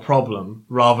 I've got a problem,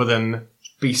 rather than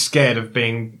be scared of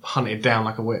being hunted down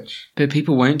like a witch. But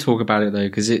people won't talk about it though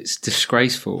because it's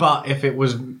disgraceful. But if it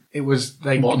was they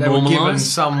were given normalised?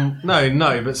 some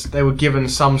but they were given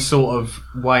some sort of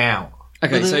way out.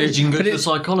 Okay, But so then you can go but to it-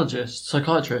 the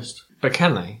psychiatrist. But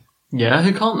can they? Yeah,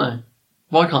 who can't they?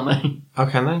 Why can't they? Oh,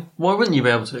 can they? Why wouldn't you be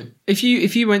able to? if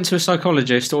you went to a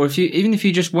psychologist, or if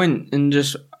you just went and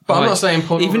just, But I'm not saying even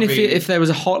pornography- if there was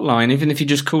a hotline, even if you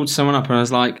just called someone up and I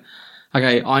was like,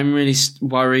 okay, I'm really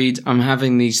worried. I'm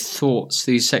having these thoughts,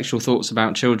 these sexual thoughts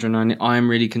about children, and I'm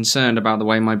really concerned about the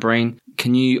way my brain.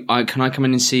 Can I come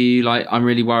in and see you? Like, I'm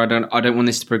really worried. I don't want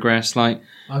this to progress. Like,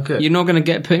 Oh, good. you're not going to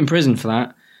get put in prison for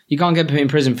that. You can't get put in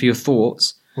prison for your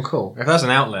thoughts. Well, cool. If that's an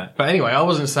outlet. But anyway, I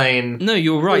wasn't saying No,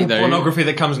 you're right all though. pornography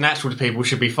that comes natural to people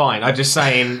should be fine. I'm just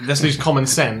saying let's use common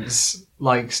sense,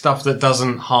 like stuff that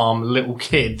doesn't harm little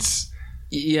kids.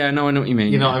 Yeah, no, I know what you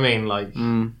mean. You know what I mean? Like,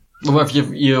 What if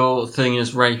your thing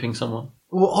is raping someone?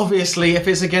 well, obviously, if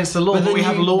it's against the law, but we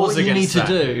have laws what against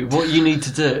that. What you need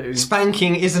to do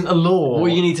Spanking isn't a law.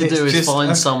 What you need to It's do is just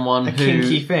find someone a who-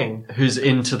 kinky thing. who's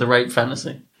into the rape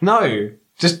fantasy. No,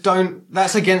 just don't.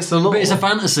 That's against the law. But it's a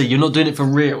fantasy. You're not doing it for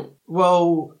real.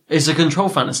 well, It's a control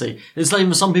fantasy. It's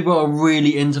like some people are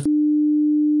really into.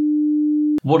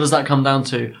 What does that come down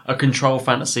to? A control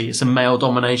fantasy. It's a male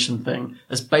domination thing.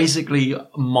 It's basically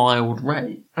mild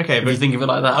rape. okay, If but you think of it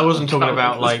like that. I wasn't talking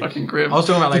about That's like. fucking grim. I was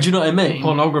talking about like. But you know what I mean?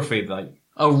 Pornography, like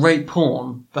Oh, rape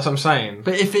porn. that's what I'm saying.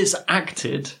 But if it's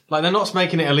acted, Like they're not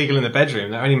making it illegal in the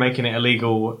bedroom. They're only making it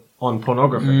illegal on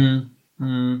pornography.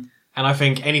 And I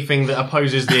think anything that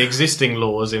opposes the existing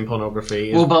laws in pornography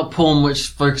is... what about porn which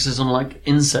focuses on like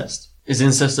incest? Is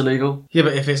incest illegal? yeah,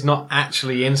 but if it's not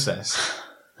actually incest...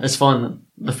 It's fine then.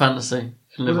 The fantasy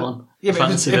can live on. Yeah, The but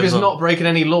if it's, fantasy if lives it's on. not breaking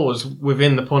any laws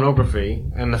within the pornography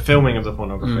and the filming of the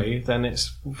pornography, then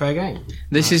it's fair game.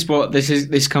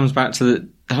 This comes back to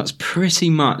that's pretty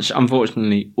much,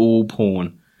 unfortunately, all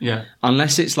porn. Yeah.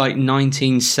 Unless it's like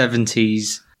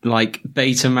 1970s, like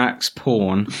Betamax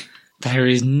porn, there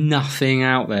is nothing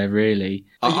out there really.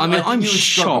 I mean, think I'm you would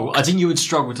struggle. shocked. I think you would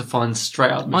struggle to find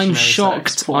straight up. I'm missionary shocked.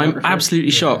 sex I'm pornography.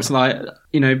 absolutely shocked. Like,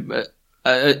 you know,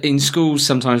 in schools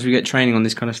sometimes we get training on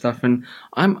this kind of stuff, and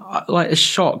I'm like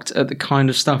shocked at the kind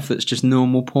of stuff that's just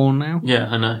normal porn now. Yeah,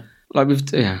 I know. Like We've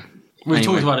Anyway,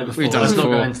 talked about it before. we've done Let's it not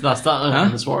before. go into that.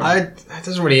 That's worrying. That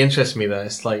doesn't really interest me, though.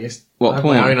 It's like... What, I have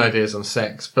porn? my own ideas on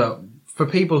sex, but for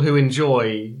people who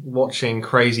enjoy watching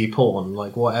crazy porn,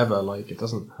 like whatever, like it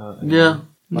doesn't hurt anyone.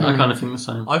 Yeah, I kind of think the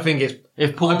same. I think it's...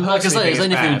 If porn, I like I personally say, it's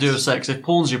think it's anything to bad. do with sex. If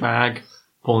porn's your bag,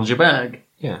 porn's your bag.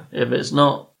 Yeah. If it's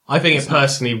not, I think it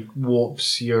personally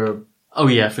warps your oh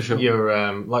yeah, for sure.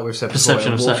 like we've said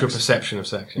Perception before, of it warps your sex. perception of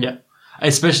sex. Yeah.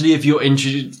 Especially if you're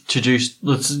introduced,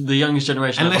 the youngest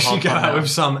generation. Unless have a you go hard time out now. with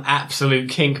some absolute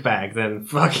kink bag, then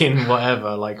fucking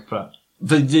whatever. Like, but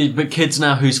But kids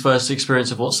now whose first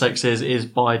experience of what sex is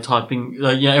by typing,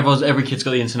 every kid's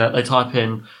got the internet, they type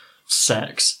in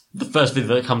sex. The first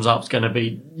video that comes up is going to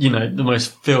be, the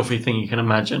most filthy thing you can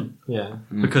imagine. yeah,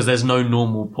 Because there's no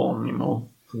normal porn anymore.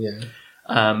 yeah.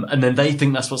 And then they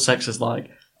think that's what sex is like.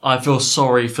 I feel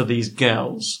sorry for these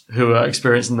girls who are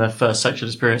experiencing their first sexual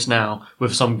experience now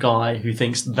with some guy who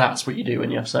thinks that's what you do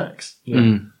when you have sex.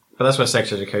 But that's where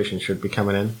sex education should be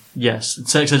coming in. Yes,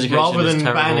 sex education Rather is than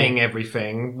terrible. banning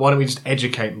everything, why don't we just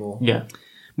educate more? Yeah.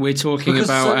 we're talking Because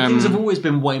about certain things have always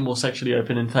been way more sexually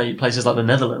open in places like the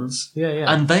Netherlands. Yeah,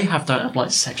 yeah. And they don't have like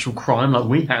sexual crime like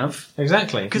we have.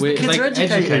 Exactly. Because the kids Like, are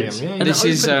educated. educate them, yeah, And This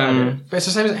they're is, open about it. But it's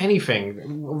the same as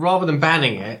anything. Rather than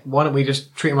banning it, why don't we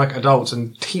just treat them like adults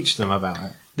and teach them about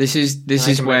it? this is They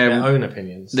can make where their own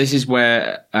opinions. this is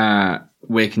where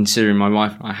we're considering, my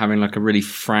wife and I, having like a really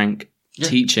frank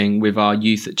teaching with our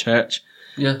youth at church.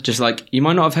 Yeah. Just like, you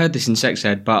might not have heard this in sex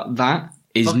ed, but that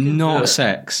is Fucking do not it.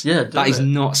 sex. Yeah, do that is it.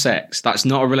 not sex. That's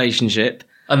not a relationship.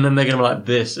 And then they're going to be like,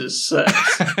 this is sex.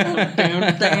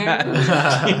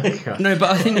 No, but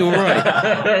I think you're right.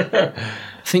 I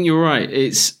think you're right.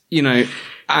 It's,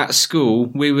 at school,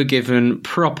 we were given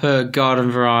proper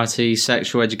garden variety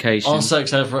sexual education. Our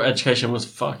sex ed for education was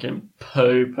fucking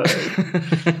poo-poo.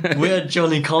 We had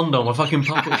Johnny Condom, a fucking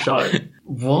puppet show.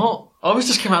 What? I was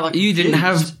just came out like You didn't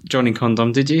confused. have Johnny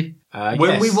Condom, did you?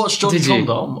 When we watched Johnny Did you?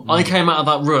 Condom, I came out of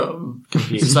that room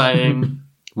saying,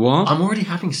 What? I'm already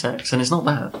having sex and it's not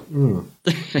that.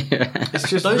 It's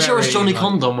just Don't show us very, Johnny like-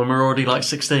 Condom when we're already like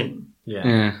 16. Yeah.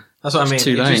 Yeah. That's what I mean. It's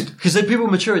too It late. just- Because people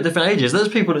mature at different ages. There's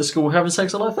people at school having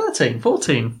sex at like 13,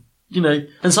 14.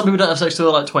 And some people don't have sex till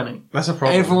they're like 20. that's a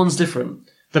problem. Everyone's different.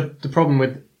 The problem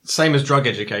with, same as drug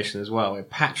education as well, it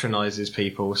patronises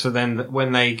people. So then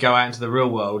when they go out into the real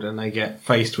world and they get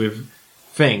faced with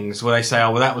things where they say,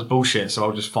 oh, well, that was bullshit, so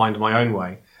I'll just find my own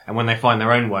way. And when they find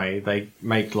their own way, they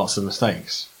make lots of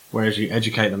mistakes. Whereas you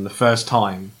educate them the first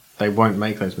time, they won't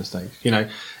make those mistakes. You know,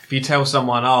 if you tell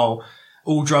someone, oh,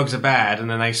 all drugs are bad, and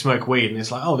then they smoke weed, and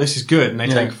it's like, oh, this is good, and they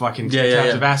take fucking 2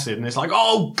 tabs of acid, and it's like,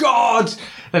 oh, God!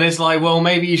 Then it's like, well,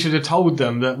 maybe you should have told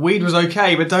them that weed was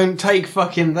okay, but don't take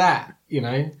fucking that, you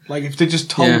know? Like, if they just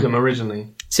told them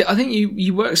originally. See, I think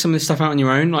you work some of this stuff out on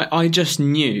your own. Like, I just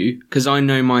knew, because I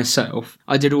know myself,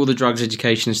 I did all the drugs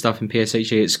education stuff in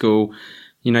PSHE at school.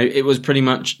 You know, it was pretty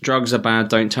much drugs are bad,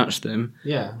 don't touch them.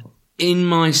 Yeah. In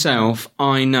myself,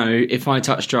 I know if I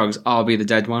touch drugs, I'll be the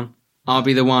dead one. I'll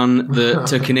be the one that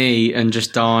took an E and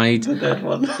just died. The dead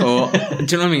one. Or, do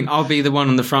you know what I mean? I'll be the one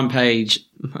on the front page,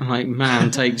 like, man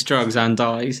takes drugs and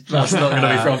dies. That's not going to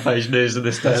be front page news in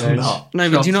this day and age. No,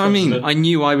 but do you know what I mean? I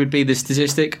knew I would be the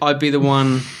statistic. I'd be the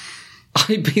one...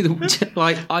 I'd be the...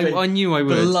 Like, I knew I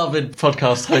would. Beloved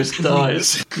podcast host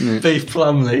dies. Beef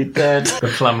Plumley, dead. The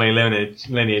Plumley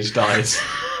lineage dies.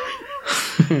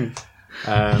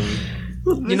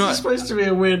 This is supposed to be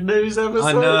a weird news episode.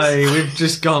 I know, we've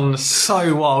just gone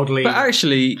so wildly. But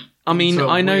actually, I mean, into a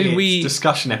I know weird we...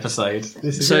 discussion episode.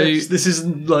 This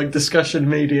isn't like discussion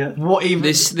media. What even?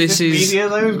 This is media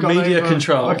though. We've gone Media over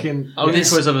control. Fucking,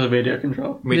 This was over the media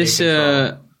control. Media this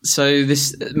control. So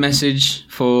this message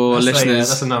for listeners.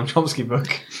 That's a Noam Chomsky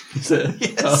book. Is it?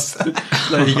 Yes.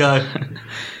 There you go.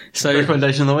 So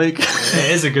Recommendation of the week.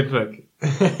 It is a good book.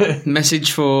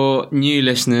 message for new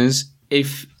listeners: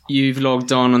 if you've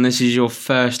logged on and this is your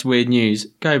first weird news,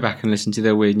 go back and listen to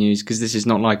their weird news because this is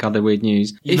not like other weird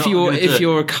news. If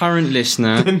you're a current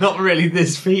listener, They're not really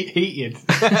this heated.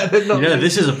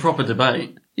 This is a proper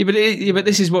debate. but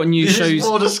this is what news This shows. is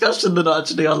more discussion than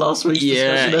actually our last week's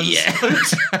discussion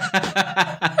episode.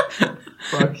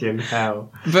 Fucking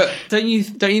hell. But don't you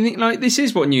think like this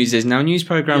is what news is now? News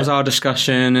programs are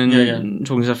discussion and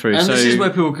talking stuff through. And so this is where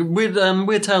people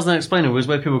Weird Tales Now Explainer was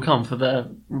where people come for their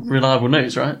reliable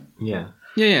news, right? Yeah.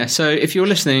 yeah. So if you're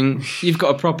listening, you've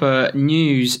got a proper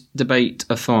news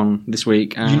debate-a-thon this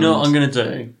week. And You know what I'm going to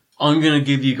do? I'm going to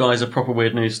give you guys a proper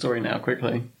weird news story now,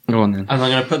 quickly. Go on then. And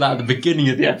I'm going to put that at the beginning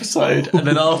of the episode, and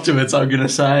then afterwards I'm going to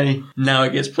say, now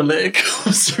it gets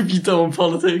political, so if you don't want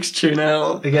politics, tune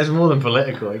out. It gets more than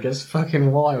political. It gets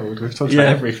fucking wild. We've talked about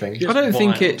everything. I don't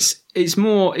think wild. it's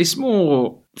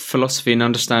more philosophy and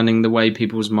understanding the way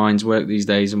people's minds work these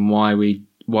days and why we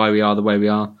are the way we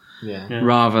are,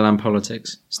 rather than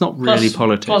politics. It's not really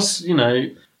politics. Plus, you know,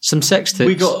 some sex tips.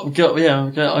 I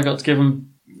got to give them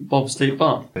Bob's Deep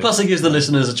Bar. Plus, it gives the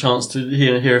listeners a chance to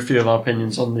hear a few of our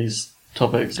opinions on these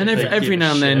topics. and every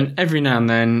now and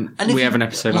then, we have an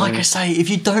episode. Like on I say, if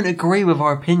you don't agree with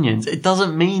our opinions, it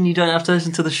doesn't mean you don't have to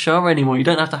listen to the show anymore. You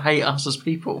don't have to hate us as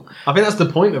people. I think that's the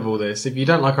point of all this. If you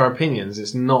don't like our opinions,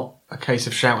 it's not a case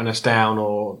of shouting us down,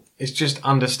 or it's just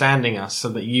understanding us so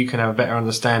that you can have a better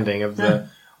understanding of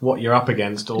what you're up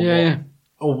against, or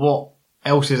what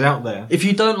else is out there. If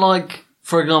you don't like,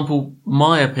 for example,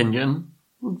 my opinion,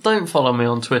 don't follow me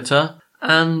on Twitter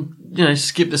and,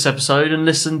 skip this episode and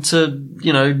listen to,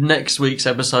 next week's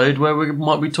episode where we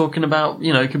might be talking about,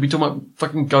 could be talking about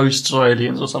fucking ghosts or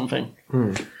aliens or something.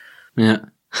 Yeah.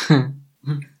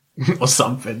 Or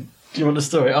something. Do you want a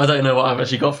story? I don't know what I've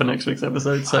actually got for next week's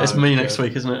episode, so it's me next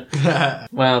week, isn't it?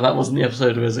 Wow, that wasn't the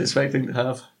episode I was expecting to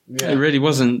have. It really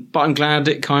wasn't, but I'm glad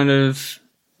it kind of...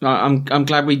 I'm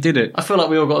glad we did it. I feel like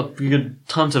we all got a good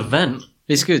time to vent.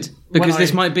 It's good because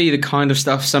this might be the kind of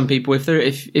stuff some people,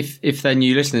 if they're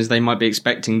new listeners, they might be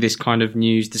expecting this kind of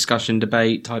news discussion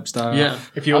debate type stuff. Yeah.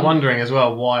 If you're wondering as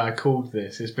well why I called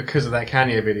this, it's because of that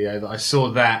Kanye video that I saw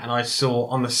that, and I saw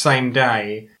on the same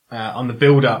day on the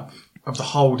build up of the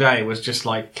whole day was just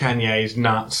like Kanye's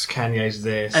nuts, Kanye's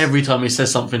this. Every time he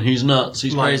says something, who's nuts,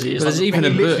 who's crazy. It's There's even a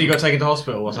he literally book. got taken to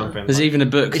hospital or something. There's even a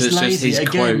book that's It's just lazy. his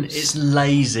Again, quotes. it's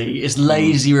lazy. It's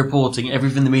lazy reporting.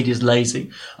 Everything in the media is lazy.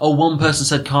 Oh, one person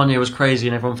said Kanye was crazy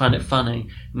and everyone found it funny.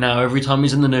 Now, every time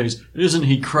he's in the news, isn't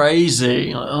he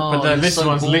crazy? Like, But he's this so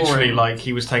one's boring. literally like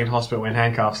he was taken to hospital in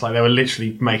handcuffs. Like they were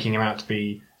literally making him out to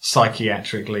be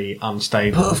psychiatrically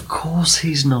unstable. But of course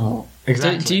he's not.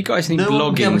 Exactly. Do you guys think No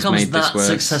one blogging's becomes made this that worse?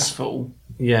 successful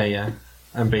Yeah.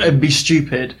 And and be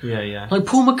stupid. Yeah. Like,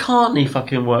 Paul McCartney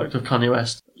fucking worked with Kanye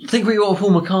West. Think what you want of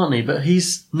Paul McCartney, but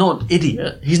he's not an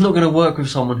idiot. He's not going to work with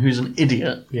someone who's an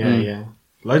idiot. Yeah.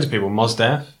 Loads of people. Mos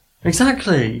Def.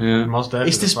 Exactly. Yeah. Mos Def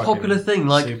It's is this a fucking popular thing.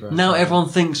 Like, super now fan. everyone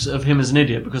thinks of him as an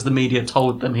idiot because the media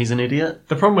told them he's an idiot.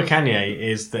 The problem with Kanye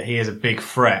is that he is a big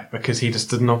threat because he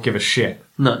just does not give a shit.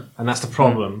 No. And that's the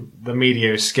problem. The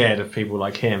media is scared of people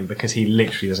like him because he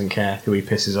literally doesn't care who he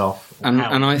pisses off. or And how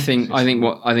and he I think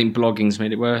pisses blogging's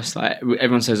made it worse. Like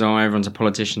everyone says, oh, everyone's a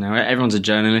politician now. Everyone's a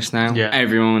journalist now. Yeah.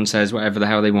 Everyone says whatever the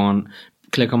hell they want.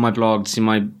 Click on my blog to see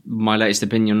my latest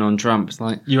opinion on Trump. It's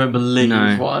like, You won't believe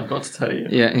No. what I've got to tell you.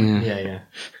 yeah. Yeah.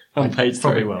 On page 3.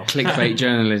 Probably will. Clickbait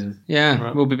journalism.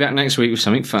 Yeah, we'll be back next week with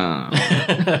something fun.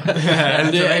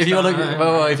 And if you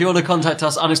want to contact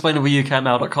us,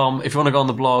 unexplainableuk@mail.com. If you want to go on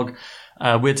the blog,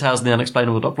 Weird Tales and the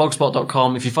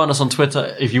Unexplainable.blogspot.com. If you find us on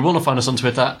Twitter, if you want to find us on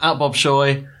Twitter,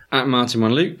 @BobShoy. At Martin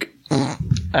One Luke.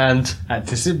 And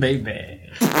Anticipate baby.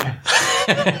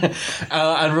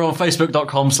 and we're on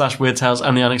Facebook.com/Weird Tales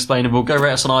and the Unexplainable. Go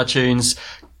rate us on iTunes.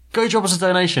 Go drop us a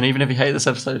donation, even if you hate this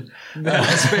episode.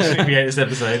 Especially if you hate this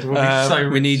episode. We'll be so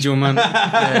We need your money.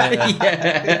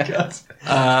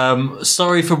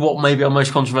 Sorry for what may be our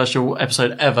most controversial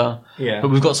episode ever. Yeah. But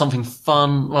we've got something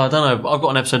fun. Well, I don't know. I've got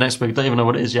an episode next week. Don't even know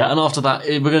what it is yet. And after that,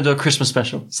 we're going to do a Christmas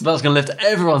special. So that's going to lift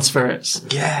everyone's spirits.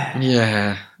 Yeah,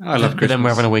 I love But Christmas. then we're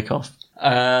having a week off.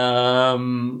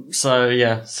 So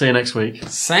yeah, see you next week.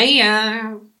 See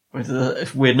ya.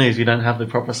 With weird news, we don't have the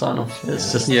proper sign off.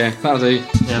 It's just Yeah, that'll do.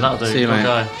 yeah, that'll do. See you later.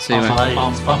 Go. See you later.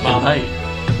 It's fucking late.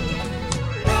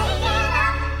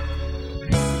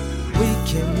 We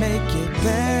can make it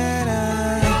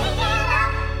better.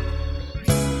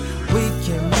 We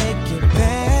can make it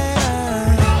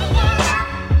better.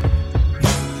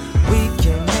 We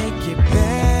can make it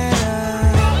better.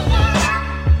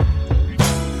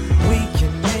 We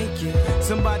can make it.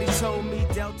 Somebody told me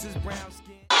Delta's brown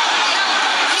skin.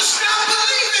 You stop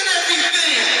believing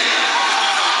everything.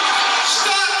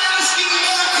 Start asking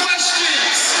more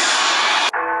questions.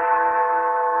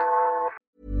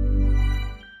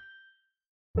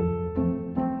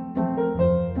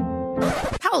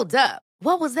 Hold up.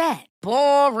 What was that?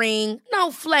 Boring.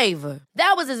 No flavor.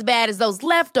 That was as bad as those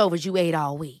leftovers you ate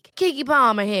all week. Keke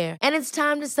Palmer here, and it's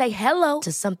time to say hello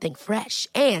to something fresh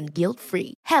and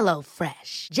guilt-free. Hello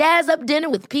Fresh. Jazz up dinner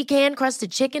with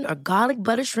pecan-crusted chicken or garlic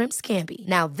butter shrimp scampi.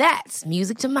 Now that's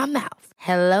music to my mouth.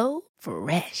 Hello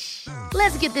Fresh.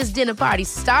 Let's get this dinner party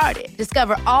started.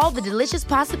 Discover all the delicious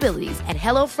possibilities at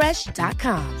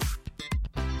hellofresh.com.